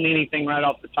grabbing anything right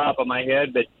off the top of my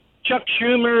head, but Chuck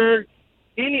Schumer,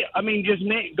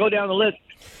 go down the list.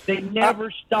 They never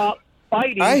stop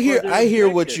fighting. I hear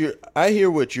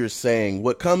what you're saying.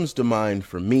 What comes to mind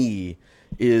for me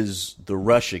is the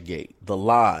Russiagate, the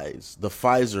lies, the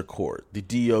Pfizer court, the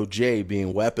DOJ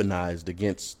being weaponized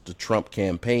against the Trump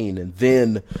campaign, and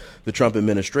then the Trump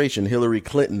administration, Hillary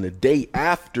Clinton, the day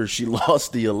after she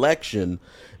lost the election,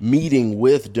 meeting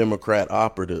with Democrat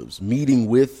operatives, meeting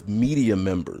with media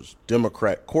members,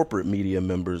 Democrat corporate media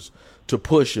members, to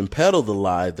push and peddle the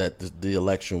lie that the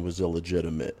election was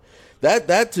illegitimate.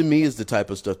 That to me is the type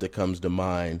of stuff that comes to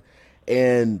mind.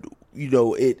 And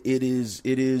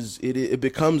it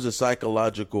becomes a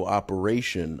psychological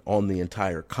operation on the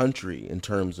entire country in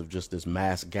terms of just this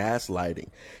mass gaslighting.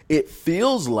 It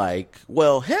feels like,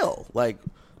 like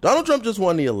Donald Trump just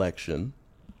won the election.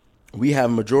 We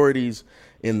have majorities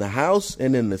in the House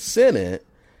and in the Senate,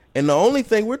 and the only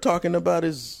thing we're talking about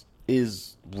is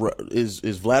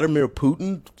Vladimir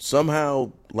Putin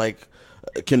somehow like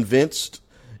convinced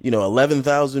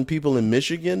 11,000 people in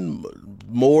Michigan,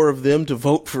 more of them to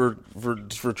vote for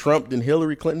Trump than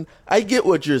Hillary Clinton. I get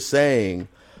what you're saying,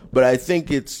 but I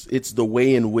think it's the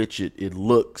way in which it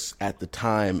looks at the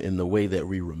time and the way that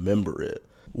we remember it.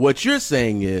 What you're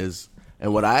saying is,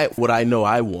 and what I know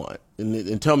I want,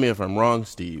 and tell me if I'm wrong,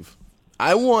 Steve,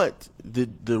 I want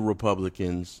the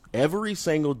Republicans every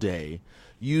single day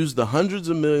use the hundreds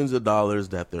of millions of dollars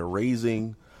that they're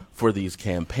raising for these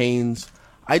campaigns.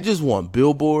 I just want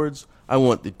billboards. I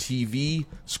want the TV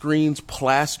screens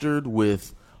plastered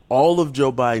with all of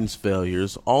Joe Biden's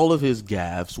failures, all of his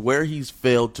gaffes, where he's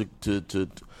failed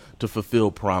to fulfill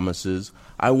promises.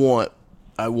 I want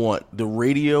the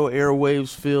radio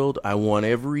airwaves filled. I want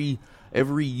every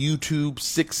YouTube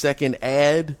 6-second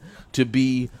ad to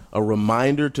be a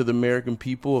reminder to the American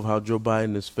people of how Joe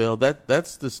Biden has failed.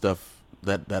 That's the stuff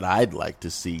that I'd like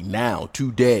to see now,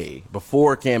 today,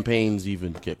 before campaigns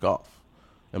even kick off.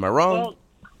 Am I wrong?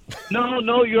 Well,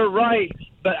 no, you're right.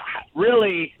 But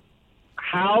really,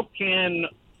 how can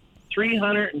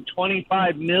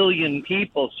 325 million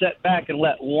people sit back and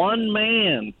let one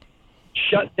man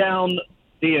shut down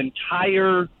the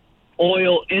entire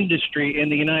oil industry in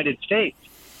the United States?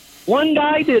 One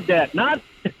guy did that, not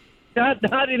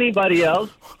anybody else.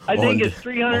 I think it's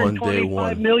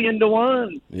 325 million to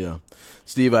one. Yeah.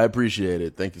 Steve, I appreciate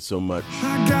it. Thank you so much.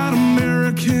 I got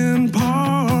American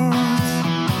parts.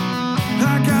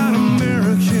 I got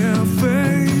American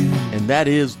faith. And that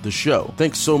is the show.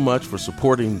 Thanks so much for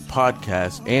supporting the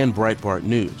podcast and Breitbart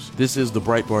News. This is the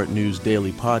Breitbart News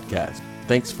Daily podcast.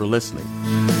 Thanks for listening.